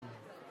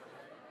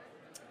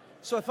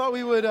So I thought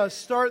we would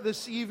start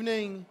this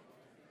evening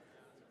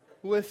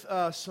with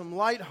some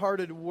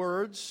lighthearted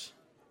words,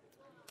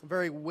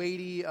 very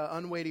weighty,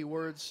 unweighty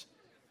words.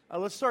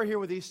 Let's start here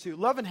with these two.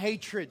 Love and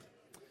hatred.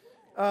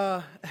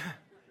 That's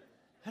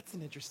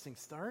an interesting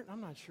start.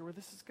 I'm not sure where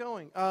this is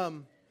going.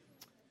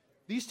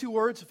 These two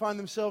words find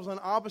themselves on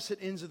opposite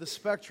ends of the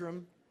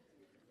spectrum.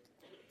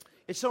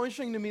 It's so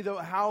interesting to me, though,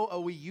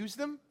 how we use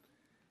them.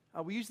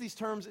 We use these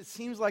terms, it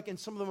seems like, in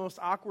some of the most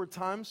awkward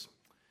times.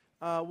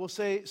 We'll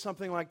say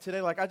something like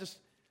today, like,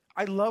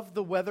 I love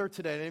the weather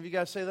today. Any of you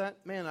guys say that?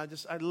 Man,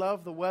 I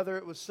love the weather.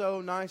 It was so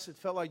nice. It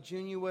felt like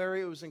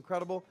January. It was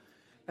incredible.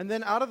 And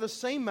then out of the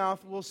same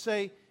mouth, we'll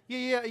say,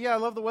 yeah, I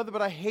love the weather,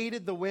 but I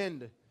hated the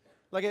wind.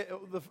 Like,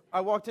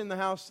 I walked in the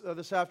house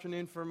this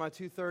afternoon for my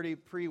 2:30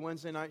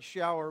 pre-Wednesday night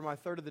shower, my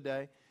third of the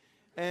day.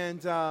 And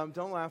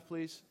don't laugh,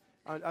 please.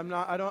 I don't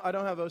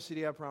have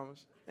OCD, I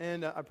promise.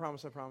 And I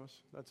promise.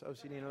 That's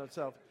OCD in and of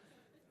itself.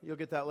 You'll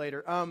get that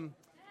later.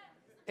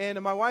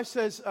 And my wife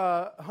says,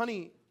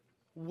 honey,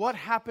 what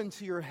happened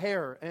to your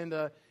hair? And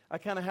I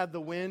kind of had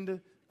the wind,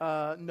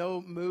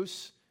 no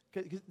mousse.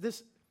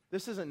 This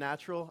isn't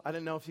natural. I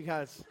didn't know if you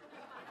guys...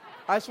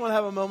 I just want to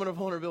have a moment of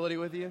vulnerability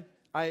with you.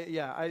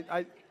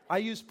 I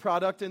use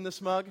product in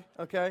this mug,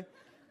 okay?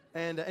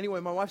 And anyway,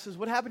 my wife says,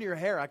 what happened to your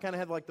hair? I kind of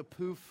had like the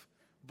poof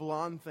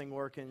blonde thing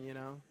working, you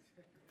know.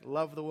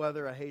 Love the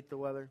weather. I hate the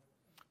weather.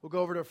 We'll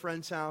go over to a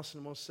friend's house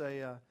and we'll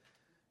say,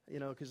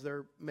 because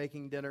they're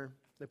making dinner,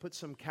 they put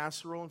some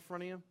casserole in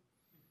front of you.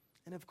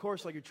 And of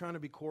course, like, you're trying to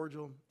be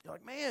cordial. You're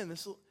like, man,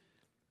 this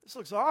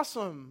looks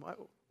awesome.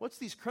 What's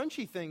these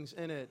crunchy things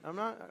in it?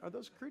 Are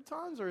those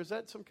croutons, or is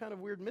that some kind of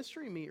weird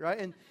mystery meat, right?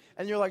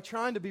 And you're like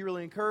trying to be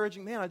really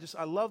encouraging. Man,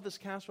 I love this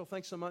casserole.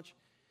 Thanks so much.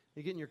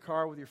 You get in your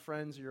car with your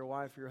friends or your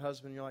wife or your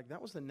husband. And you're like,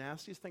 that was the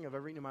nastiest thing I've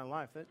ever eaten in my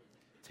life. That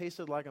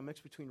tasted like a mix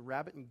between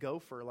rabbit and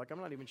gopher. Like, I'm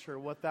not even sure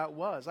what that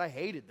was. I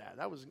hated that.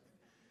 That was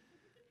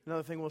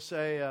another thing we'll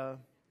say,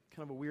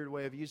 kind of a weird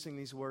way of using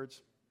these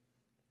words.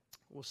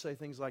 We'll say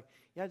things like,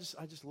 I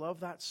just love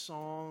that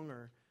song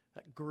or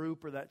that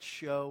group or that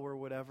show or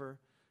whatever.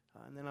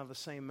 And then out of the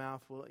same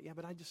mouth,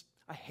 but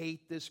I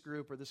hate this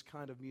group or this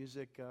kind of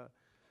music.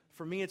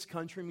 For me, it's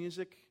country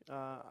music.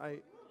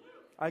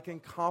 I can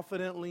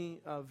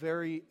confidently,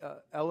 very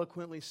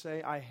eloquently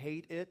say I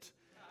hate it.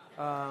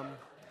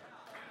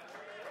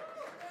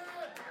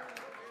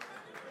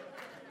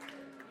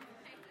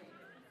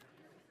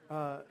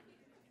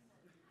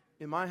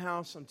 In my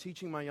house, I'm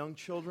teaching my young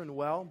children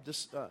well,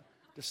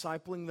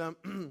 discipling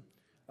them.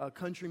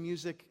 Country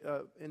music,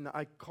 and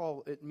I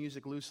call it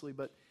music loosely,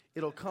 but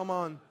it'll come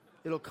on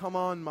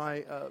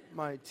my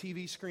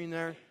TV screen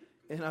there,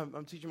 and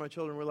I'm teaching my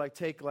children. We're like,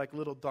 take like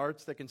little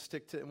darts that can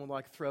stick to it, and we'll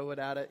like throw it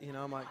at it. You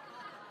know, I'm like,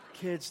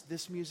 kids,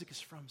 this music is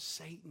from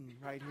Satan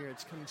right here.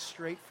 It's coming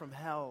straight from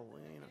hell.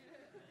 You know,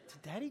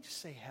 did Daddy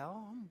just say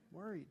hell? I'm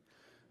worried.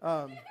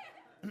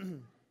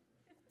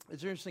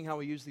 It's interesting how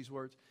we use these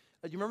words.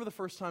 Do you remember the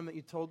first time that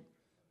you told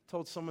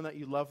someone that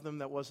you loved them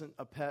that wasn't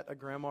a pet, a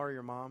grandma, or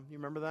your mom? You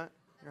remember that,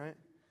 right?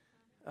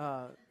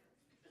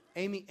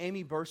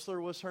 Amy Bursler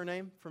was her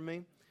name for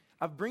me.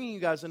 I'm bringing you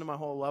guys into my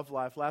whole love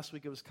life. Last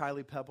week it was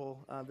Kylie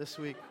Pebble. This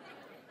week,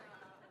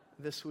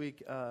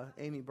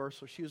 Amy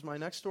Bursler. She was my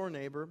next door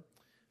neighbor.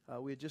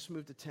 We had just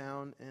moved to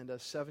town, and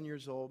 7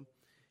 years old.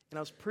 And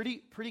I was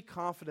pretty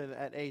confident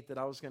at 8 that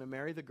I was going to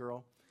marry the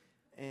girl.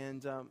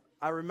 And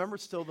I remember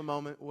still the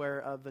moment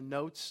where the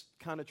notes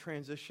kind of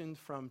transitioned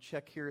from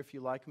 "check here if you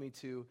like me"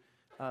 to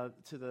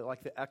the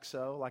like the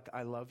XO, like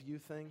 "I love you"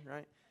 thing,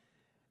 right?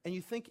 And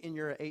you think in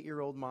your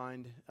 8-year-old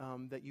mind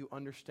that you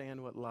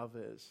understand what love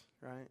is,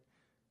 right?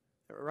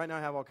 Right now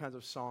I have all kinds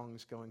of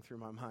songs going through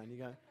my mind.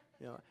 I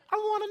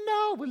want to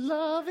know what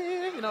love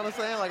is. You know what I'm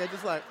saying? Like, I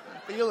just like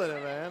feeling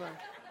it, man.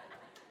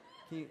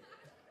 Can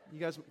you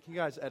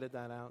guys edit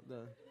that out,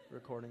 the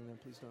recording then?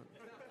 Please don't.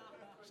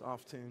 It's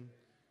off tune,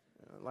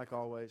 like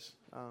always.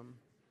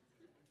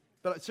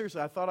 But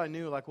seriously, I thought I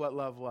knew like what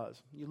love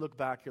was. You look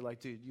back, you're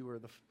like, dude, you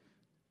were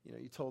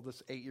you told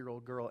this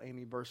 8-year-old girl,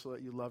 Amy Bursler,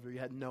 that you loved her. You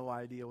had no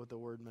idea what the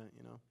word meant,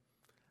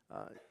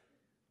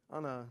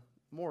 On a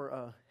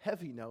more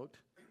heavy note,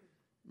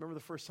 remember the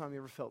first time you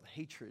ever felt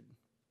hatred?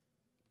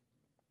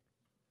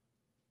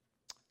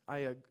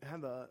 I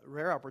had the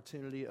rare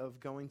opportunity of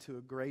going to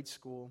a grade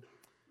school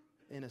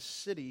in a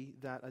city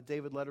that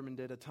David Letterman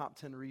did a top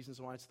 10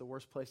 reasons why it's the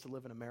worst place to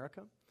live in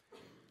America.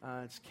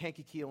 It's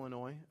Kankakee,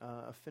 Illinois,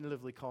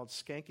 affinitively called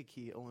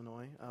Skankakee,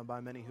 Illinois,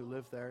 by many who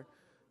live there.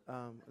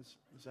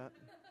 Is that...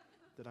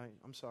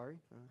 I'm sorry.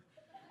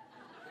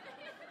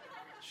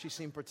 She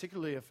seemed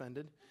particularly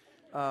offended.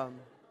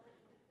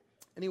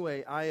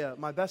 Anyway,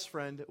 my best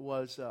friend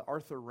was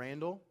Arthur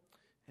Randall,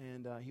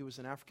 and he was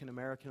an African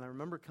American. I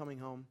remember coming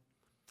home.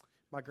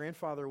 My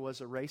grandfather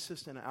was a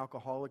racist and an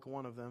alcoholic,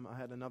 one of them. I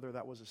had another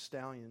that was a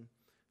stallion,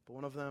 but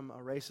one of them a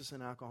racist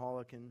and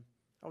alcoholic. And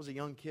I was a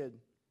young kid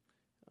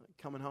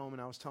coming home,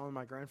 and I was telling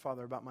my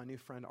grandfather about my new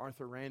friend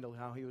Arthur Randall,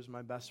 how he was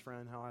my best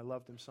friend, how I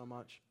loved him so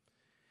much.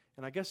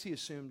 And I guess he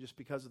assumed just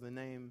because of the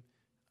name,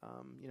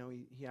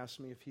 he asked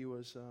me if he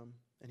was,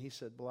 and he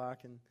said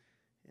black. And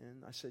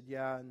And I said,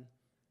 yeah. And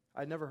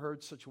I'd never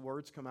heard such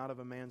words come out of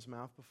a man's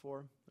mouth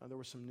before. There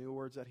were some new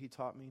words that he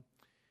taught me.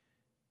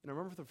 And I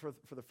remember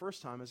for the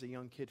first time as a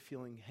young kid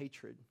feeling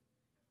hatred.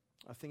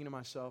 Thinking to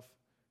myself,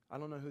 I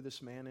don't know who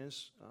this man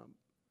is,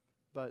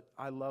 but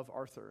I love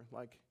Arthur.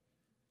 Like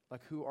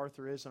who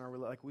Arthur is, and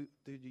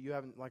dude, you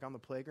haven't, like, on the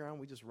playground,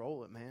 we just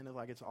roll it, man.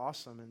 Like, it's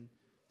awesome, and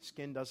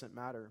skin doesn't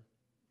matter.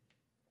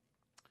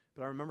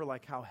 But I remember,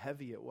 like, how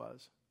heavy it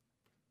was.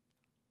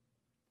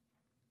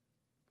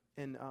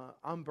 And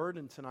I'm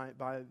burdened tonight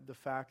by the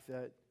fact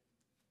that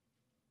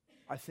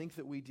I think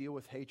that we deal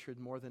with hatred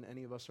more than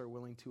any of us are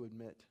willing to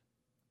admit.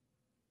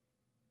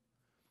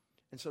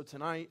 And so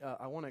tonight,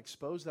 I want to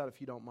expose that, if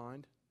you don't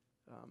mind.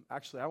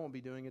 Actually, I won't be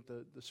doing it.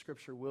 The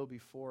scripture will be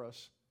for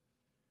us.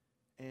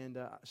 And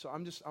so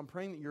I'm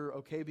praying that you're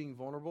okay being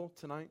vulnerable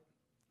tonight.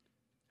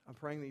 I'm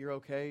praying that you're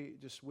okay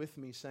just with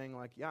me saying,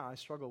 like, yeah, I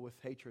struggle with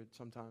hatred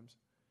sometimes.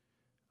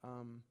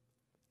 And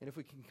if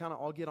we can kind of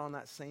all get on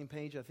that same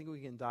page, I think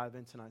we can dive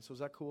in tonight. So is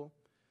that cool?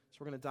 So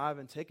we're going to dive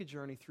in, take a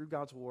journey through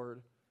God's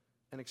Word,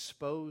 and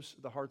expose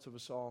the hearts of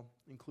us all,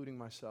 including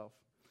myself.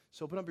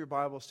 So open up your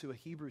Bibles to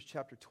Hebrews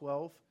chapter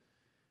 12.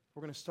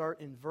 We're going to start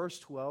in verse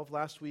 12.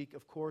 Last week,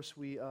 of course,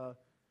 we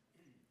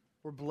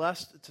were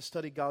blessed to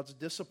study God's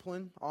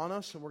discipline on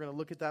us, and we're going to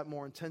look at that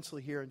more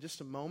intensely here in just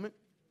a moment.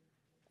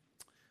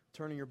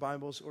 Turning your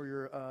Bibles or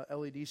your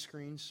LED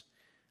screens.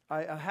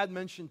 I had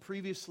mentioned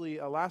previously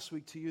last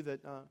week to you that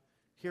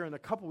here in a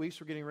couple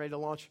weeks we're getting ready to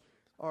launch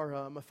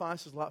our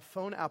Matthias' Lot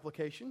phone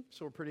application,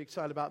 so we're pretty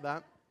excited about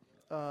that.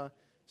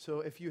 So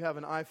if you have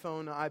an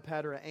iPhone, an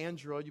iPad, or an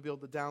Android, you'll be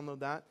able to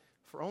download that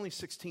for only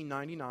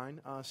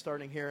 $16.99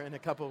 starting here in a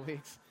couple of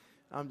weeks.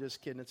 I'm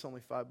just kidding. It's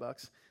only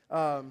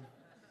 $5.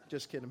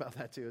 Just kidding about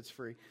that, too. It's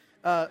free.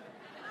 You're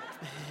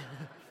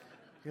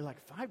like,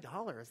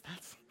 $5?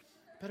 That's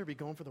better be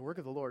going for the work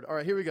of the Lord. All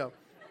right, here we go.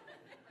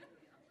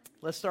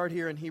 Let's start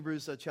here in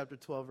Hebrews chapter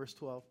 12, verse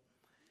 12.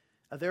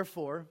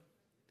 Therefore,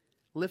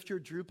 lift your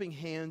drooping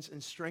hands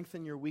and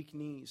strengthen your weak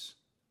knees,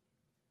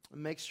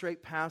 and make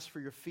straight paths for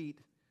your feet,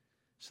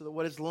 so that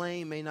what is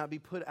lame may not be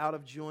put out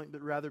of joint,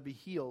 but rather be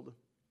healed.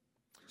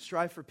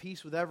 Strive for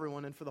peace with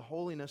everyone and for the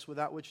holiness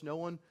without which no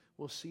one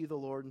will see the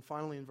Lord. And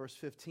finally, in verse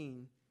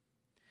 15,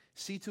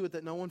 see to it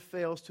that no one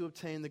fails to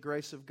obtain the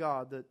grace of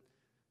God, that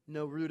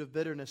no root of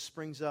bitterness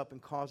springs up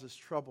and causes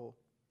trouble,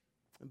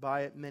 and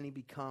by it many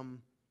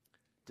become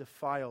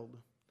defiled.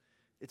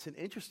 It's an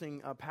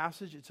interesting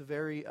passage. It's a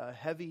very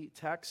heavy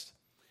text,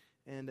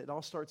 and it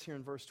all starts here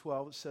in verse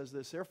 12. It says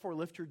this, therefore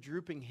lift your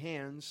drooping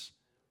hands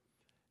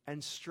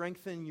and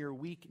strengthen your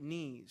weak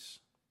knees.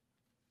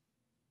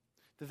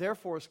 The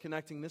therefore is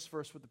connecting this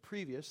verse with the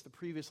previous. The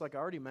previous, like I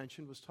already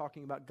mentioned, was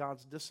talking about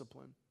God's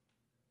discipline.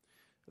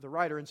 The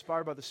writer,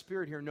 inspired by the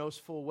Spirit here, knows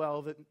full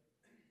well that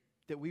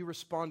we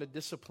respond to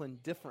discipline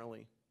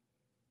differently.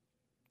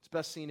 It's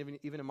best seen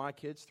even in my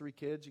kids, 3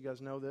 kids, you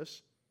guys know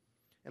this.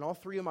 And all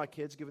 3 of my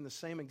kids, given the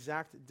same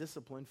exact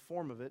discipline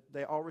form of it,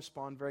 they all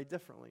respond very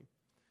differently.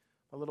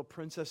 My little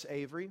princess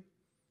Avery,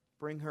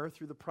 bring her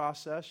through the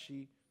process.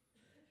 She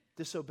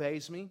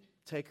disobeys me.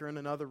 Take her in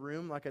another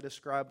room like I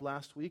described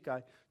last week.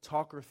 I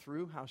talk her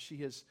through how she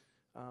has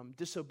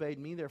disobeyed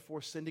me,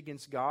 therefore sinned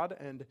against God,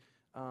 and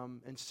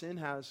sin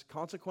has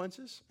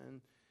consequences.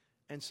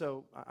 And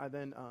so I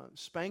then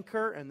spank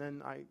her, and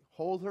then I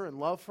hold her and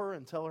love her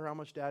and tell her how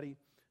much Daddy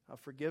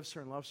forgives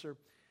her and loves her.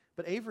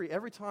 But Avery,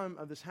 every time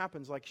this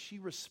happens, like, she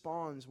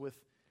responds with,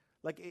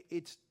 like,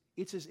 it's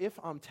as if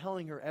I'm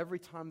telling her every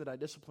time that I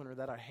discipline her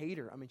that I hate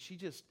her. I mean, she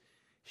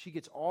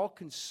gets all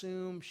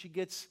consumed. She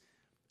gets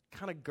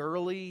kind of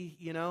girly,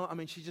 you know. I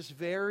mean, she's just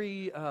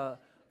very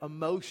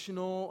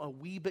emotional, a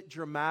wee bit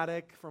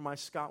dramatic for my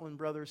Scotland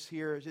brothers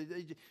here.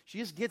 She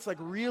just gets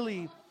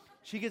really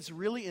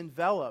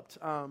enveloped.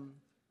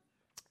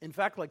 In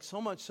fact, like, so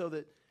much so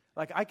that,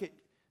 like,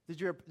 did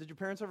your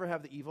parents ever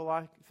have the evil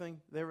eye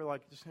thing? They were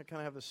like, just kind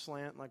of have this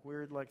slant, like,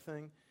 weird, like,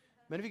 thing.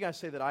 Many of you guys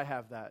say that I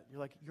have that. You're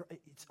like,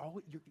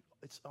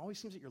 it always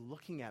seems that you're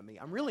looking at me.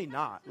 I'm really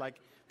not. Like,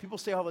 people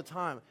say all the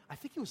time, I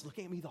think he was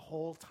looking at me the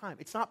whole time.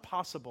 It's not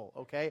possible,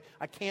 okay?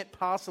 I can't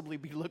possibly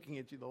be looking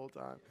at you the whole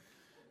time.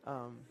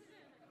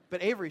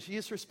 But Avery, she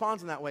just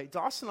responds in that way.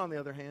 Dawson, on the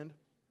other hand,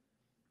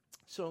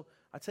 so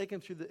I take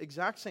him through the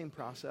exact same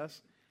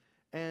process,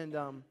 and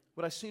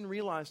what I soon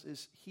realized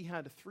is he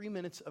had 3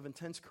 minutes of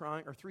intense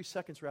crying, or 3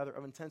 seconds rather,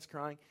 of intense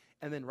crying,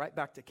 and then right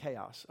back to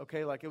chaos,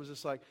 okay? Like, it was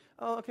just like,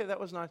 oh, okay, that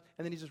was nice,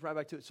 and then he's just right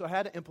back to it. So I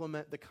had to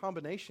implement the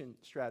combination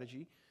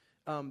strategy.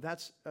 I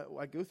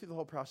go through the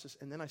whole process,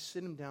 and then I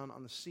sit him down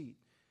on the seat,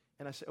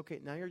 and I say,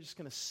 okay, now you're just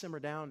going to simmer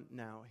down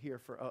now here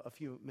for a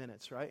few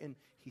minutes, right? And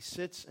he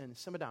sits and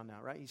simmer down now,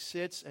 right? He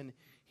sits, and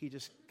he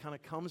just kind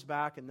of comes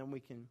back, and then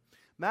we can.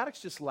 Maddox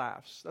just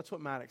laughs. That's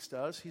what Maddox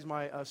does. He's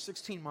my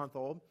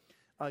 16-month-old.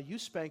 You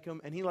spank him,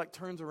 and he, like,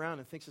 turns around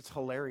and thinks it's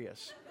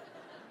hilarious.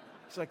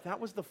 He's like, that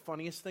was the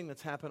funniest thing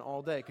that's happened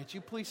all day. Could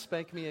you please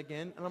spank me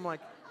again? And I'm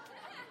like,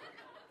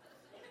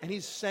 and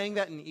he's saying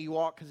that in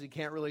Ewok because he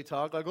can't really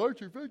talk. Like,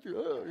 Archie, Archie, you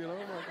know? I'm like,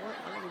 what?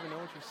 I don't even know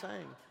what you're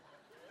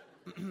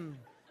saying.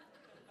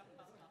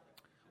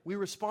 we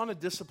respond to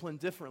discipline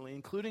differently,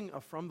 including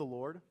from the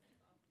Lord.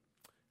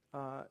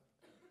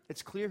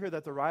 It's clear here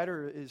that the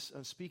writer is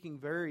speaking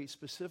very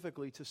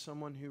specifically to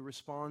someone who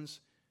responds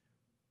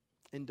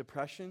in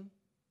depression.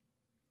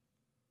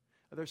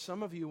 There's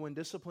some of you, when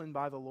disciplined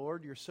by the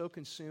Lord, you're so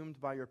consumed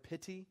by your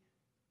pity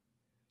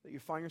that you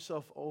find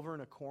yourself over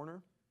in a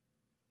corner.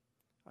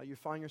 You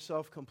find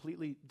yourself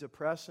completely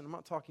depressed. And I'm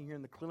not talking here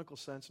in the clinical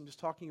sense. I'm just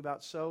talking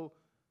about so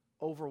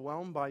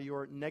overwhelmed by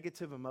your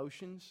negative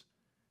emotions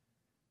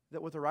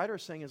that what the writer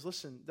is saying is,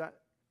 listen,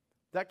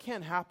 that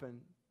can't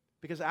happen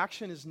because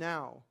action is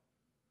now.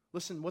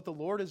 Listen, what the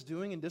Lord is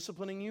doing in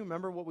disciplining you,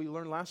 remember what we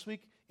learned last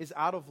week, is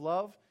out of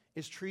love,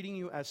 is treating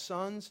you as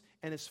sons,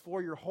 and is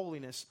for your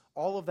holiness.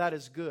 All of that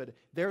is good.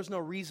 There's no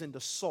reason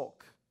to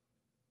sulk.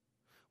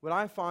 What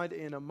I find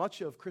in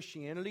much of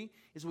Christianity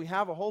is we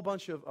have a whole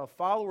bunch of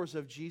followers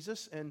of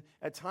Jesus, and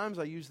at times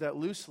I use that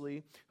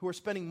loosely, who are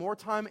spending more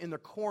time in the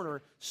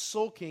corner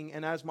sulking,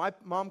 and as my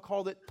mom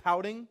called it,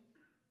 pouting. Did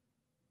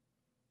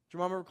your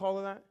mom ever call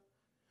it that?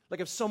 Like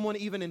if someone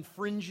even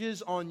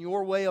infringes on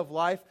your way of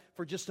life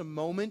for just a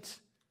moment,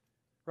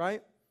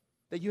 right?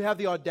 That you have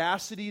the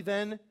audacity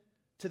then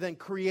to then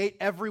create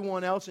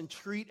everyone else and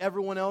treat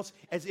everyone else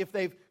as if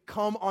they've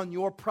come on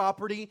your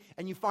property,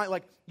 and you find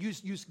like you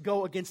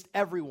go against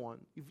everyone.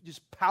 You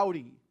just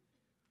pouty.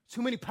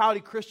 Too many pouty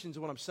Christians is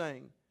what I'm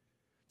saying.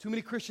 Too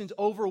many Christians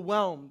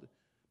overwhelmed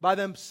by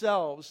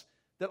themselves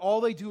that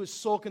all they do is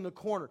sulk in the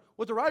corner.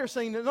 What the writer's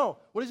saying, no,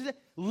 what is it?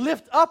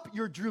 Lift up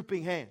your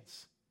drooping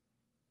hands.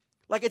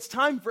 Like it's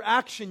time for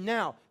action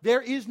now.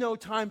 There is no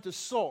time to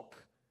sulk.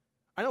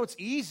 I know it's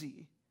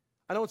easy.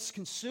 I know it's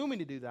consuming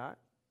to do that.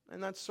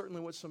 And that's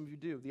certainly what some of you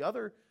do. The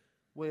other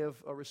way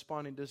of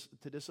responding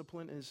to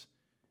discipline is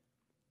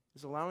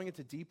allowing it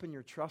to deepen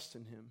your trust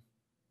in Him.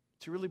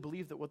 To really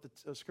believe that what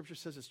the Scripture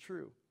says is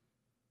true.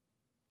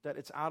 That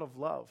it's out of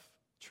love,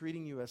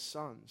 treating you as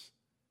sons,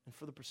 and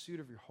for the pursuit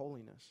of your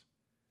holiness.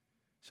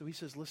 So he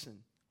says, listen,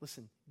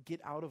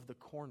 get out of the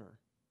corner.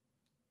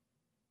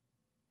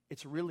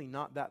 It's really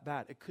not that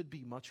bad. It could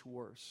be much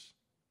worse.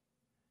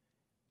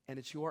 And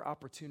it's your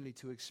opportunity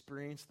to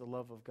experience the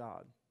love of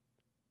God.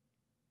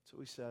 So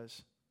he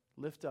says,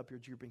 lift up your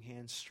drooping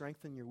hands,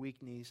 strengthen your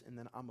weak knees, and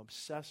then I'm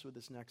obsessed with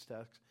this next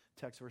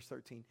text, verse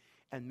 13,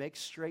 and make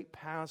straight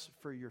paths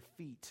for your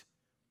feet,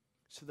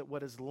 so that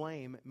what is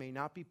lame may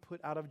not be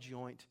put out of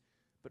joint,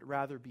 but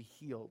rather be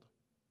healed.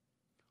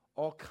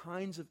 All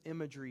kinds of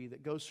imagery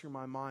that goes through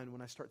my mind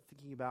when I start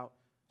thinking about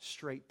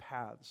straight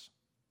paths.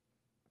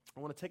 I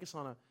want to take us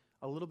on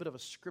a little bit of a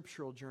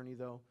scriptural journey,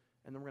 though,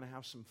 and then we're going to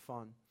have some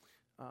fun.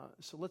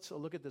 So let's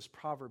look at this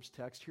Proverbs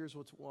text. Here's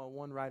what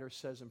one writer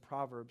says in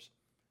Proverbs.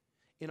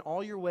 In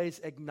all your ways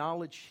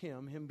acknowledge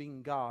Him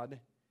being God,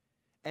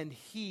 and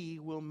He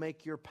will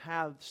make your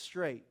paths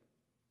straight.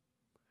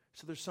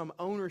 So there's some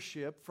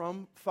ownership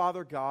from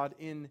Father God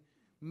in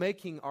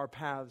making our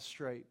paths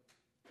straight.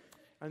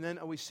 And then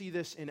we see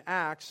this in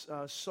Acts.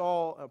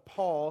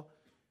 Paul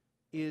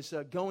is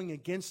going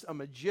against a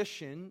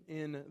magician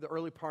in the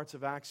early parts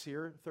of Acts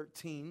here,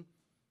 13.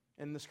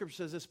 And the scripture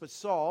says this, but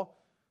Saul,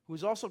 who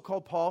is also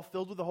called Paul,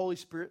 filled with the Holy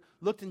Spirit,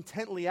 looked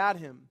intently at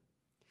him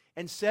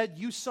and said,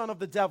 you son of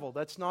the devil.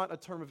 That's not a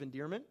term of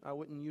endearment. I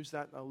wouldn't use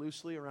that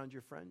loosely around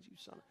your friends, you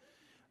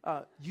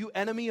son. You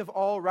enemy of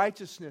all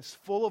righteousness,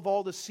 full of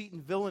all deceit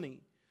and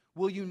villainy,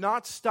 will you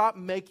not stop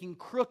making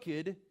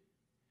crooked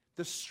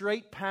the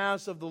straight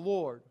paths of the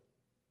Lord?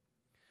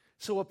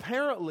 So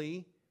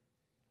apparently,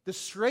 the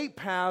straight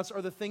paths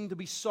are the thing to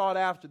be sought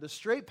after. The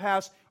straight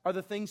paths are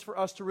the things for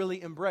us to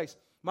really embrace.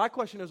 My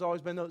question has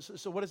always been,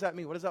 so what does that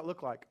mean? What does that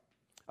look like?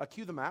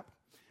 Cue the map.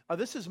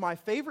 This is my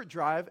favorite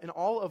drive in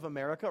all of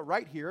America,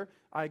 right here.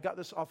 I got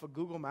this off of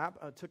Google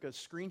Map, took a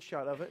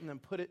screenshot of it, and then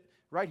put it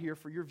right here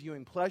for your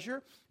viewing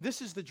pleasure.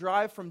 This is the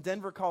drive from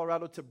Denver,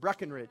 Colorado to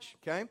Breckenridge,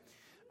 okay?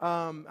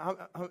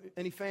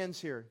 Any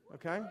fans here,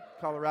 okay?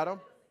 Colorado?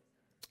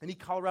 Any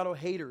Colorado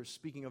haters,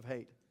 speaking of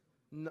hate?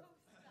 No,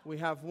 we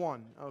have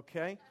one,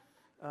 okay?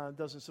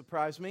 Doesn't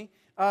surprise me.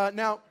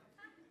 Now,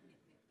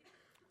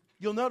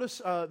 you'll notice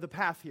the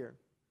path here.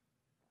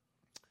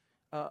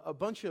 A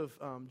bunch of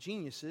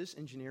geniuses,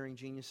 engineering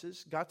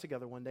geniuses, got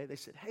together one day. They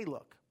said, hey,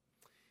 look,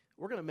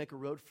 we're going to make a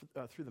road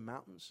through the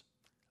mountains.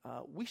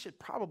 We should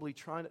probably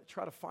try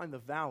to find the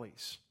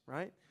valleys,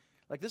 right?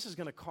 Like this is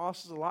going to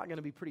cost us a lot, going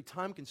to be pretty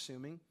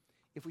time-consuming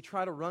if we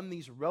try to run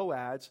these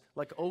roads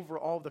like over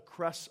all the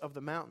crests of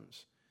the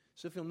mountains.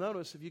 So if you'll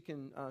notice, if you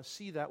can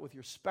see that with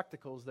your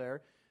spectacles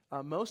there,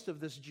 most of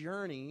this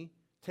journey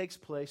takes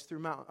place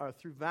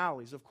through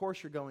valleys. Of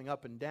course, you're going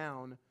up and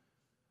down,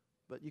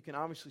 but you can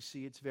obviously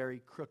see it's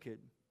very crooked.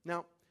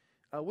 Now,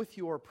 with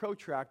your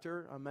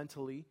protractor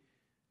mentally,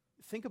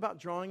 think about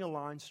drawing a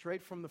line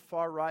straight from the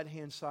far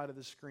right-hand side of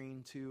the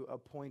screen to a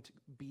point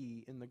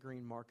B in the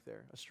green mark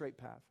there, a straight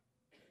path.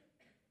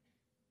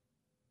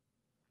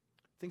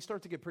 Things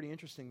start to get pretty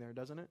interesting there,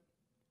 doesn't it?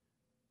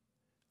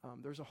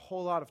 There's a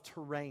whole lot of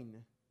terrain.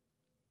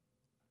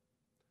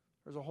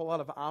 There's a whole lot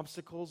of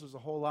obstacles. There's a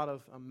whole lot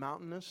of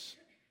mountainous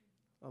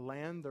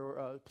land. There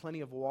are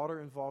plenty of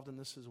water involved in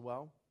this as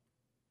well.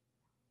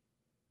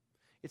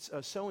 It's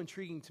so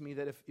intriguing to me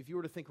that if you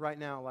were to think right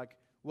now, like,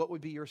 what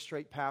would be your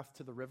straight path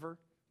to the river,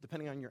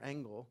 depending on your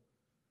angle,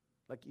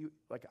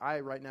 I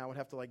right now would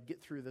have to like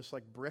get through this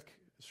like brick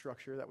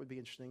structure. That would be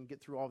interesting.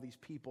 Get through all these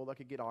people. That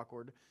could get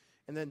awkward.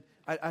 And then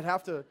I'd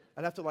have to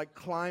like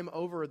climb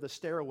over the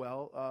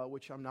stairwell,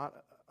 which I'm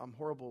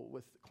horrible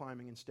with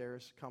climbing and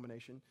stairs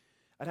combination.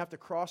 I'd have to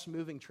cross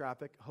moving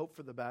traffic, hope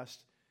for the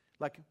best.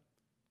 Like,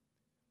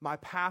 my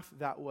path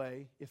that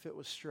way, if it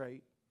was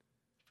straight,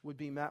 would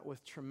be met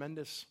with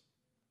tremendous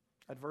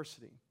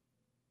adversity.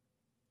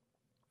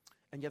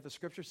 And yet the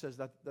scripture says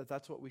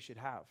that's what we should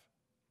have.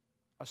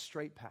 A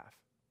straight path.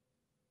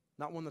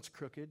 Not one that's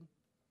crooked.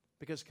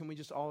 Because can we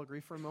just all agree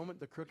for a moment?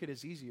 The crooked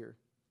is easier.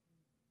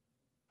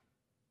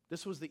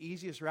 This was the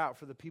easiest route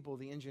for the people,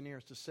 the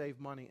engineers, to save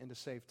money and to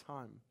save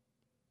time.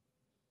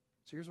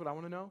 So here's what I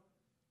want to know.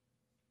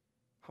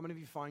 How many of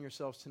you find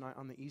yourselves tonight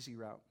on the easy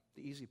route,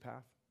 the easy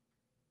path?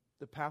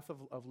 The path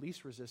of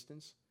least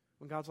resistance,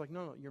 when God's like,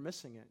 no, you're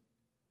missing it.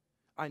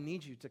 I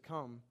need you to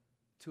come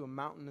to a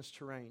mountainous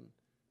terrain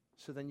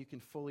so then you can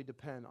fully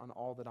depend on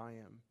all that I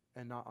am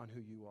and not on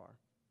who you are.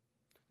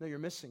 No, you're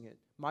missing it.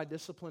 My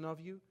discipline of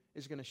you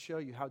is going to show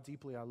you how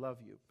deeply I love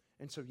you.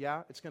 And so,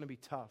 yeah, it's going to be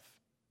tough.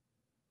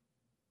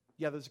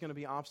 Yeah, there's going to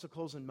be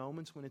obstacles and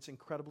moments when it's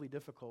incredibly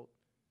difficult.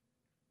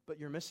 But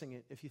you're missing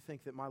it if you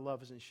think that my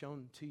love isn't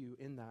shown to you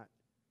in that.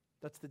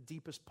 That's the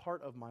deepest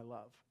part of my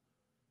love.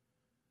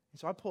 And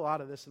so I pull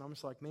out of this and I'm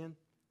just like, man,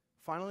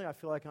 finally I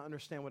feel like I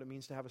understand what it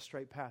means to have a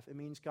straight path. It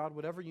means, God,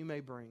 whatever you may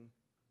bring,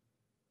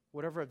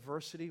 whatever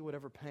adversity,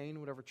 whatever pain,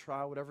 whatever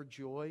trial, whatever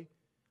joy,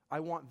 I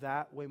want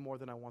that way more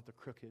than I want the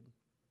crooked.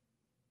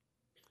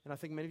 And I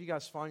think many of you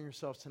guys find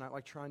yourselves tonight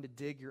like trying to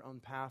dig your own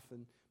path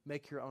and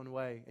make your own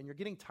way. And you're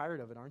getting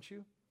tired of it, aren't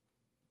you?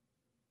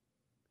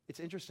 It's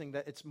interesting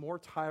that it's more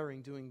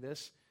tiring doing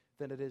this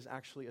than it is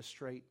actually a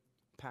straight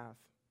path.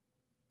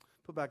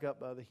 Put back up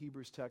the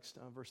Hebrews text,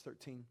 verse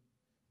 13.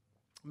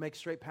 Make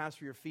straight paths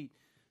for your feet,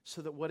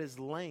 so that what is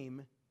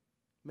lame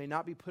may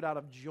not be put out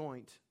of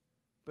joint,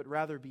 but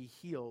rather be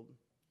healed.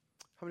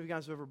 How many of you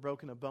guys have ever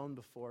broken a bone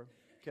before?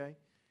 Okay,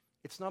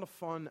 it's not a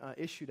fun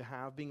issue to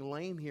have. Being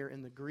lame here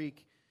in the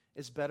Greek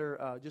is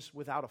better just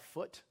without a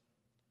foot.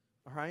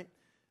 All right,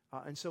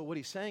 and so what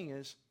he's saying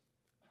is,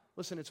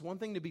 listen, it's one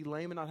thing to be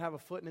lame and not have a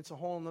foot, and it's a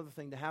whole other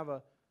thing to have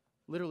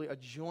literally a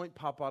joint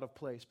pop out of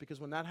place,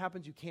 because when that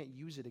happens, you can't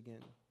use it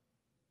again.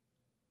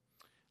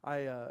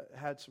 I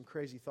had some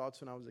crazy thoughts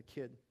when I was a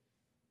kid.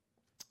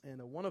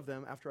 And one of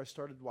them, after I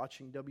started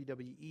watching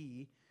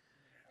WWE,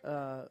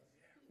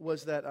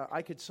 was that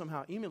I could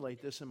somehow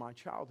emulate this in my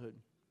childhood.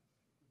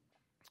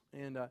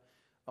 And I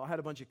had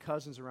a bunch of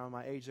cousins around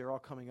my age. They were all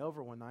coming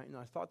over one night. And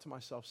I thought to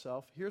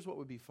myself, here's what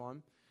would be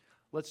fun.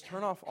 Let's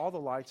turn off all the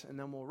lights and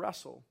then we'll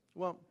wrestle.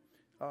 Well,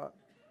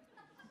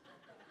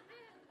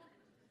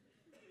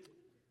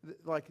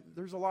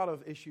 there's a lot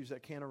of issues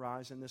that can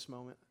arise in this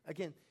moment.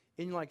 Again,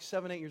 in like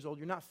 7, 8 years old,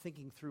 you're not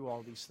thinking through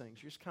all these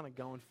things. You're just kind of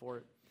going for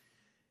it.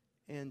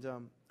 And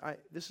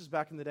this is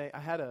back in the day. I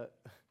had a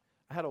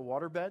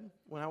waterbed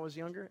when I was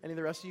younger. Any of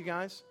the rest of you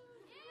guys?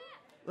 Yeah.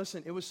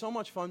 Listen, it was so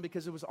much fun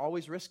because it was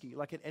always risky.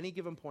 Like at any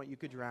given point, you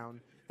could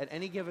drown. At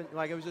any given,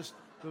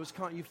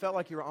 you felt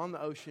like you were on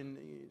the ocean,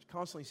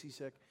 constantly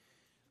seasick.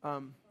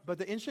 But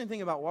the interesting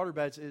thing about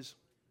waterbeds is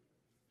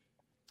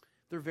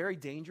they're very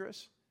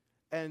dangerous.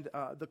 And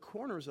the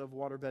corners of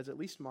waterbeds, at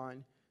least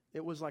mine,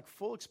 it was like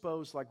full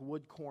exposed, like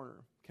wood corner,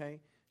 okay?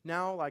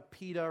 Now, like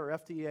PETA or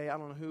FDA, I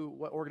don't know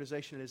what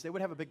organization it is, they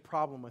would have a big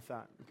problem with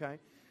that, okay?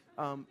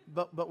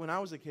 But when I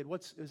was a kid,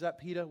 is that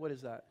PETA? What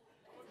is that?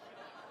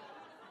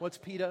 What's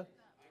PETA?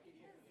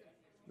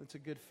 That's a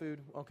good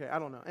food. Okay, I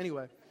don't know.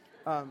 Anyway,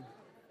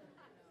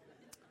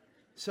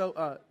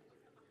 so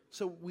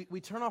we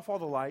turn off all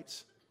the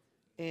lights,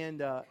 and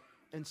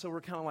so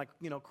we're kind of like,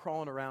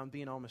 crawling around,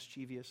 being all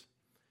mischievous.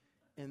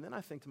 And then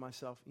I think to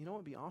myself, what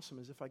would be awesome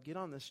is if I get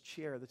on this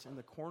chair that's in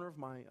the corner of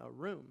my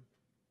room,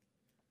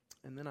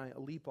 and then I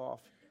leap off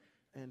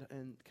and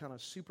kind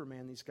of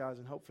Superman these guys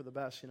and hope for the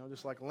best,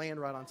 just like land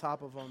right on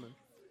top of them.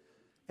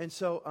 And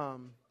so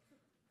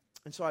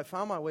I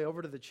found my way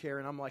over to the chair,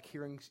 and I'm like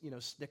hearing,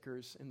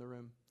 snickers in the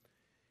room.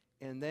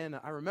 And then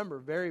I remember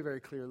very,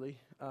 very clearly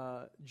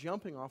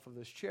jumping off of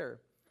this chair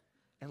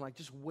and like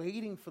just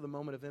waiting for the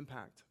moment of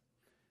impact.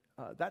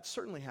 That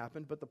certainly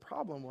happened, but the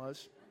problem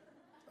was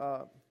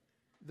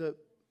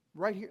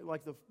right here,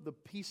 like the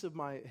piece of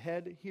my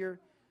head here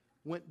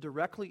went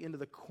directly into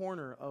the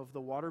corner of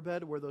the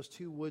waterbed where those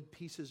two wood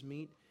pieces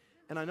meet.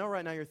 And I know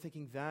right now you're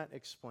thinking, that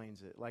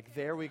explains it. Like,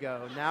 there we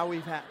go. Now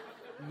we've had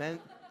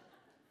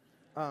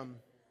so I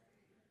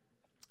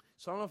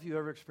don't know if you've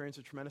ever experienced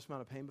a tremendous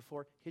amount of pain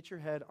before. Hit your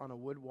head on a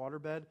wood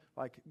waterbed,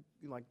 like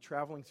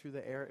traveling through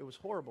the air. It was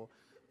horrible.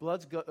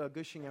 Blood's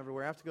gushing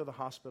everywhere. I have to go to the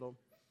hospital.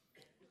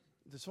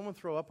 Did someone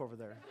throw up over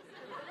there?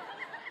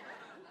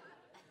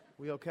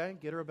 We okay?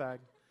 Get her a bag.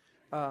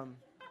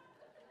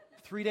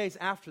 3 days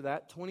after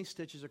that, 20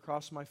 stitches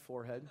across my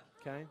forehead.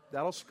 Okay,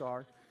 that'll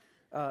scar.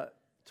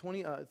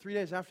 3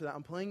 days after that,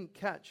 I'm playing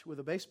catch with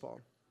a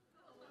baseball.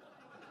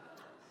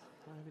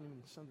 I haven't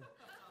even something.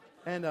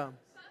 And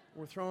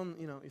we're throwing,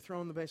 you're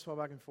throwing the baseball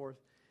back and forth.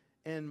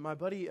 And my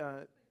buddy,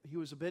 he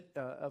was a bit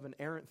of an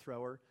errant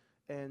thrower,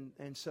 and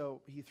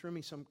so he threw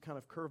me some kind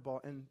of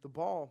curveball, and the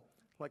ball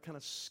like kind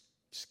of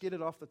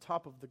skidded off the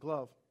top of the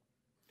glove,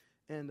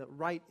 and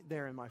right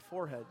there in my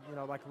forehead,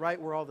 like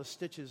right where all the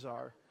stitches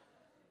are.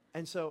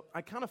 And so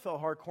I kind of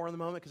felt hardcore in the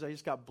moment because I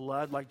just got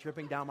blood like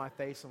dripping down my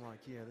face. I'm like,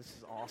 yeah, this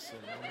is awesome.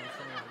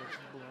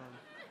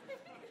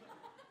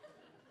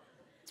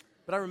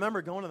 But I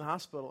remember going to the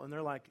hospital, and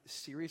they're like,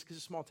 serious? Because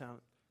it's a small town.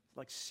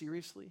 Like,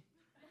 seriously?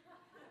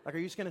 Like, are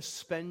you just going to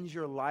spend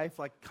your life,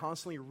 like,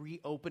 constantly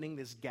reopening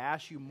this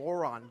gash, you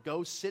moron?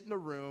 Go sit in a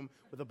room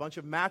with a bunch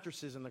of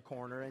mattresses in the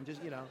corner and just,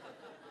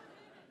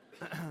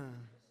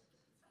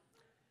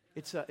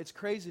 It's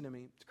crazy to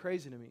me. It's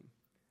crazy to me.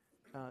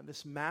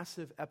 This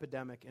massive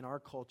epidemic in our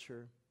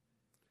culture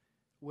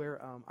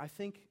where I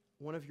think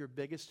one of your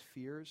biggest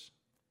fears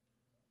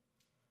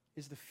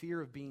is the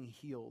fear of being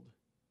healed.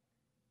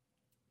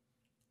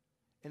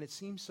 And it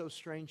seems so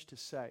strange to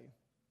say.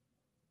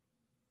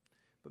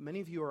 But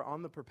many of you are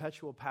on the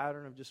perpetual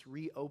pattern of just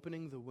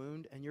reopening the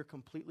wound, and you're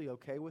completely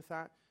okay with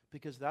that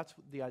because that's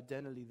the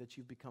identity that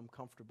you've become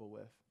comfortable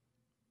with.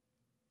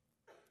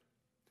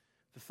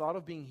 The thought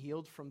of being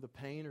healed from the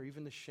pain or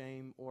even the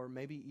shame or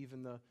maybe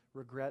even the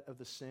regret of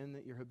the sin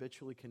that you're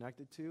habitually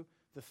connected to,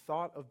 the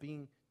thought of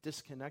being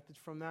disconnected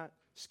from that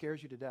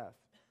scares you to death.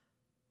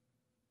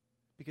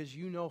 Because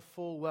you know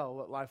full well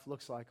what life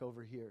looks like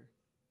over here.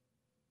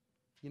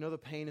 You know the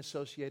pain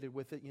associated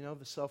with it. You know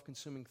the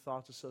self-consuming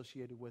thoughts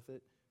associated with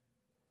it.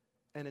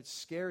 And it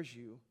scares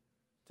you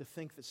to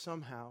think that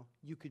somehow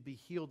you could be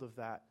healed of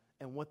that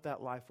and what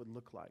that life would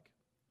look like.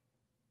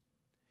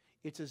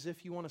 It's as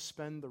if you want to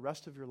spend the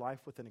rest of your life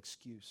with an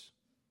excuse.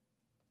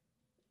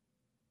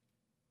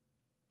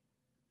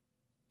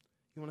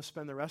 You want to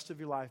spend the rest of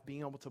your life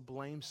being able to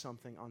blame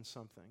something on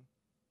something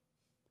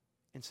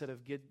instead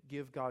of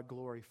give God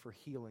glory for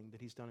healing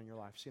that He's done in your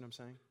life. See what I'm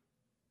saying?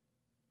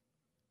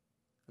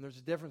 And there's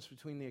a difference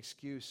between the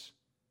excuse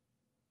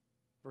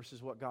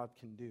versus what God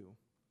can do.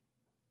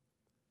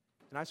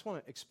 And I just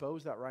want to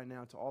expose that right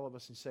now to all of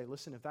us and say,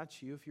 listen, if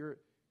that's you, if you're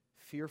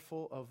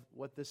fearful of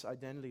what this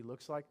identity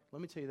looks like,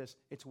 let me tell you this,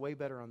 it's way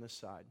better on this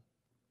side.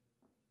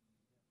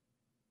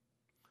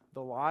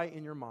 The lie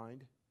in your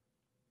mind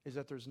is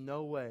that there's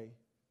no way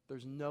that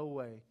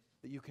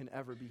you can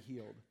ever be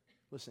healed.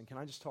 Listen, can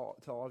I just tell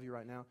all of you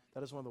right now,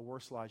 that is one of the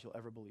worst lies you'll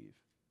ever believe.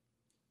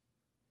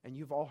 And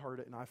you've all heard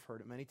it, and I've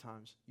heard it many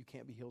times. You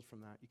can't be healed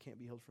from that. You can't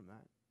be healed from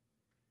that.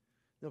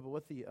 No, but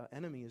what the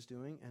enemy is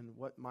doing and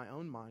what my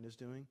own mind is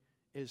doing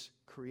is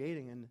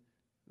creating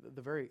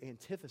the very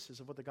antithesis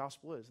of what the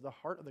gospel is. The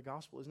heart of the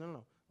gospel is,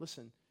 no.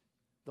 Listen,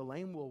 the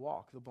lame will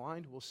walk, the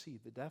blind will see,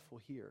 the deaf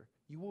will hear.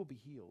 You will be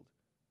healed.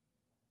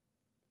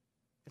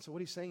 And so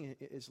what he's saying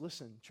is,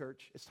 listen,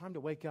 church, it's time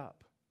to wake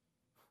up.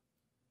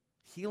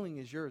 Healing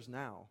is yours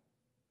now.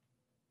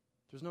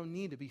 There's no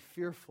need to be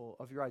fearful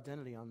of your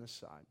identity on this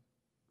side.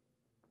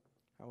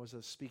 I was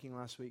speaking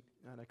last week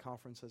at a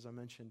conference, as I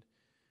mentioned.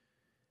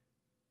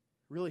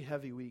 Really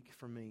heavy week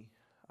for me.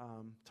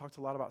 Talked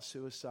a lot about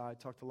suicide,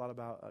 talked a lot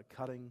about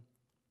cutting,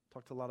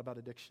 talked a lot about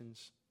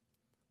addictions.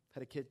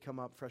 Had a kid come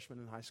up, freshman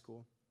in high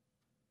school,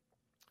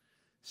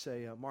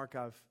 say, Mark,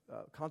 I've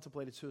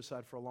contemplated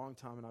suicide for a long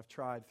time, and I've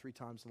tried 3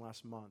 times in the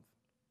last month.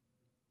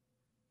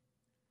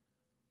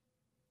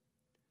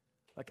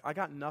 Like, I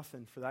got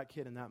nothing for that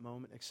kid in that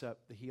moment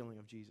except the healing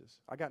of Jesus.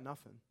 I got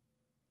nothing.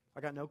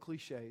 I got no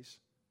cliches.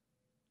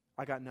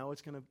 I got no,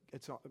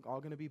 it's all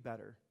going to be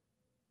better.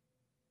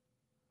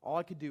 All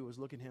I could do was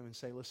look at him and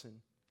say,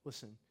 listen,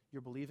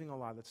 you're believing a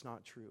lie that's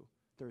not true.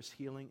 There is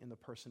healing in the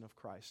person of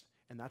Christ.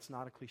 And that's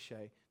not a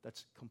cliche.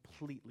 That's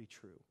completely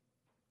true.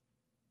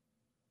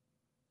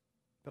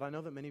 But I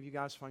know that many of you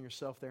guys find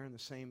yourself there in the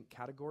same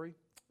category.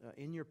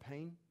 In your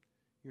pain,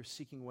 you're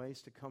seeking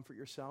ways to comfort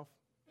yourself.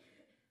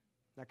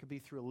 That could be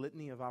through a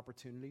litany of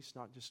opportunities,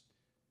 not just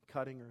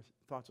cutting or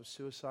thoughts of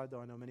suicide,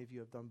 though I know many of you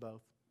have done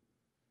both.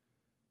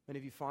 Many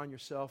of you find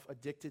yourself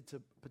addicted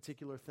to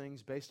particular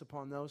things based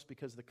upon those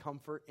because the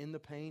comfort in the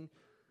pain,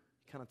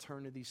 you kind of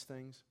turn to these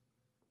things.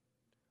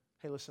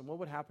 Hey, listen, what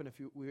would happen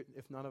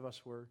if none of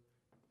us were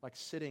like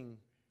sitting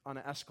on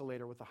an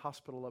escalator with a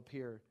hospital up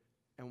here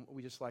and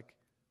we just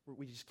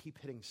keep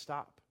hitting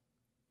stop?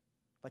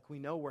 Like we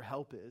know where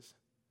help is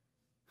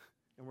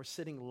and we're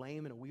sitting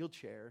lame in a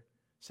wheelchair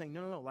saying,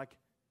 no,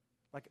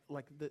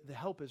 like the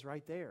help is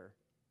right there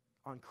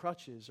on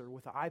crutches or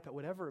with an iPad,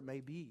 whatever it may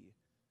be.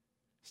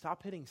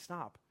 Stop hitting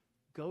stop.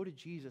 Go to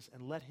Jesus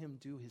and let Him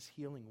do His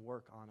healing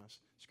work on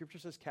us. Scripture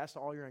says, cast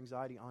all your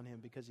anxiety on Him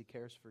because He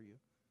cares for you.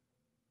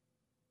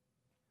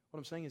 What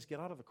I'm saying is get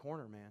out of the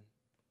corner, man.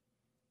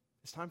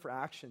 It's time for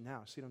action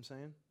now. See what I'm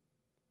saying?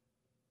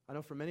 I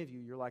know for many of you,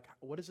 you're like,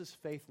 what does this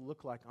faith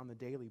look like on the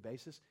daily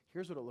basis?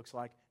 Here's what it looks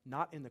like.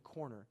 Not in the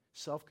corner,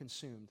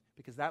 self-consumed,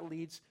 because that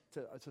leads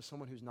to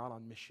someone who's not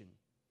on mission.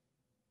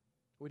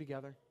 Are we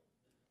together?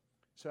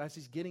 So as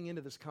he's getting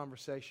into this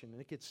conversation,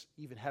 and it gets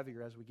even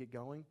heavier as we get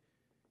going,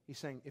 he's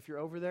saying, if you're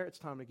over there, it's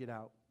time to get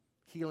out.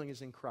 Healing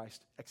is in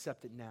Christ.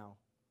 Accept it now,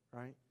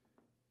 right?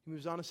 He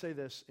moves on to say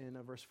this in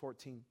verse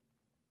 14.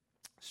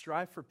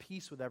 Strive for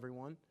peace with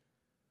everyone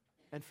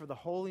and for the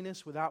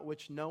holiness without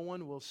which no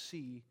one will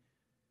see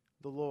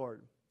the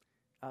Lord.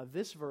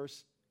 This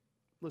verse,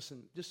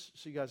 listen, just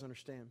so you guys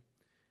understand,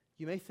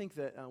 you may think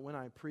that when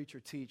I preach or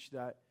teach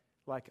that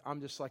like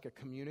I'm just like a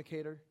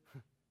communicator.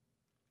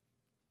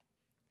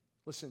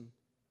 Listen,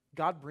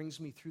 God brings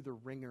me through the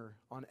ringer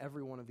on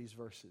every one of these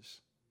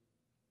verses.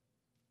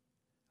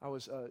 I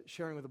was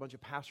sharing with a bunch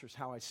of pastors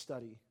how I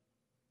study.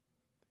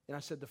 And I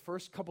said the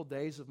first couple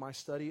days of my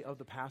study of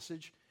the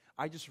passage,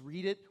 I just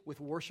read it with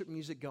worship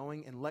music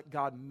going and let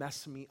God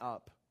mess me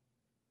up.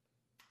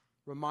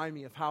 Remind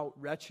me of how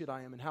wretched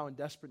I am and how in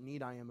desperate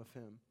need I am of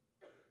Him.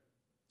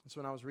 And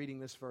so when I was reading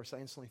this verse, I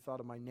instantly thought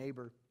of my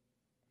neighbor.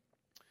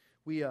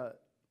 We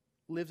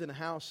live in a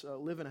house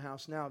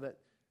now that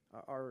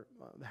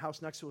the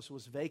house next to us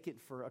was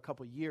vacant for a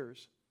couple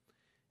years.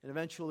 And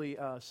eventually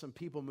some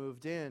people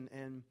moved in,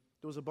 and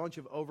there was a bunch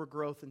of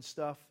overgrowth and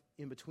stuff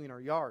in between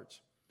our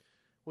yards.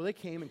 Well, they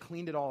came and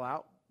cleaned it all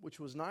out, which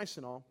was nice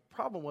and all.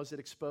 Problem was it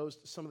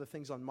exposed some of the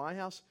things on my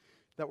house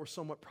that were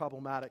somewhat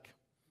problematic.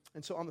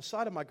 And so on the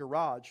side of my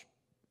garage,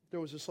 there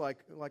was this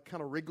like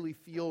kind of Wrigley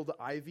Field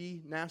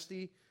ivy,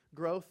 nasty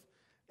growth.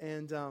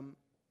 And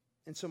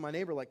so my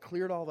neighbor like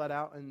cleared all that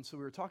out. And so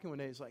we were talking one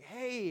day. He's like,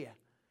 hey,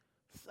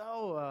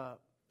 so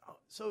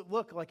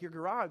look, like your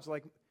garage,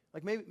 like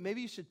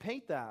maybe you should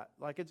paint that.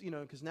 Like it's,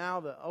 because now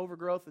the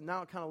overgrowth and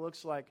now it kind of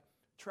looks like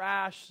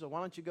trash. So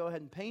why don't you go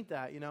ahead and paint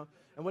that, And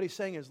what he's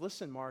saying is,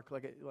 listen, Mark,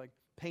 like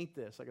paint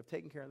this. Like I've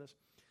taken care of this.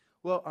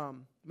 Well,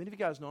 many of you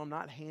guys know I'm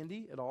not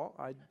handy at all.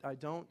 I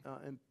don't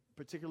and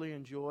particularly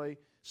enjoy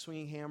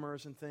swinging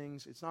hammers and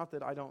things. It's not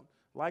that I don't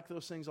like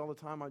those things all the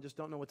time. I just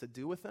don't know what to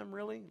do with them,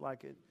 really.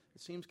 Like it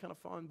seems kind of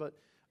fun, but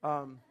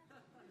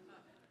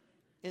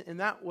and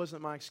that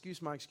wasn't my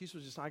excuse. My excuse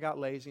was just I got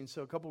lazy. And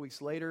so a couple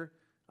weeks later,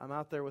 I'm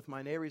out there with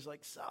my neighbor. He's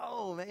like,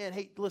 so, man,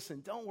 hey,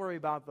 listen, don't worry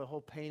about the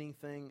whole painting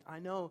thing. I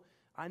know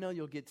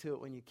you'll get to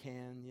it when you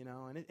can,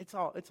 and it's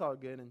all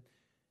good.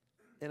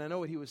 And I know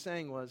what he was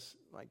saying was,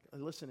 like,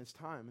 listen, it's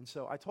time. And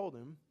so I told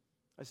him,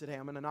 I said, hey,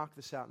 I'm going to knock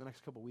this out in the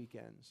next couple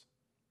weekends,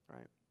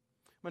 right?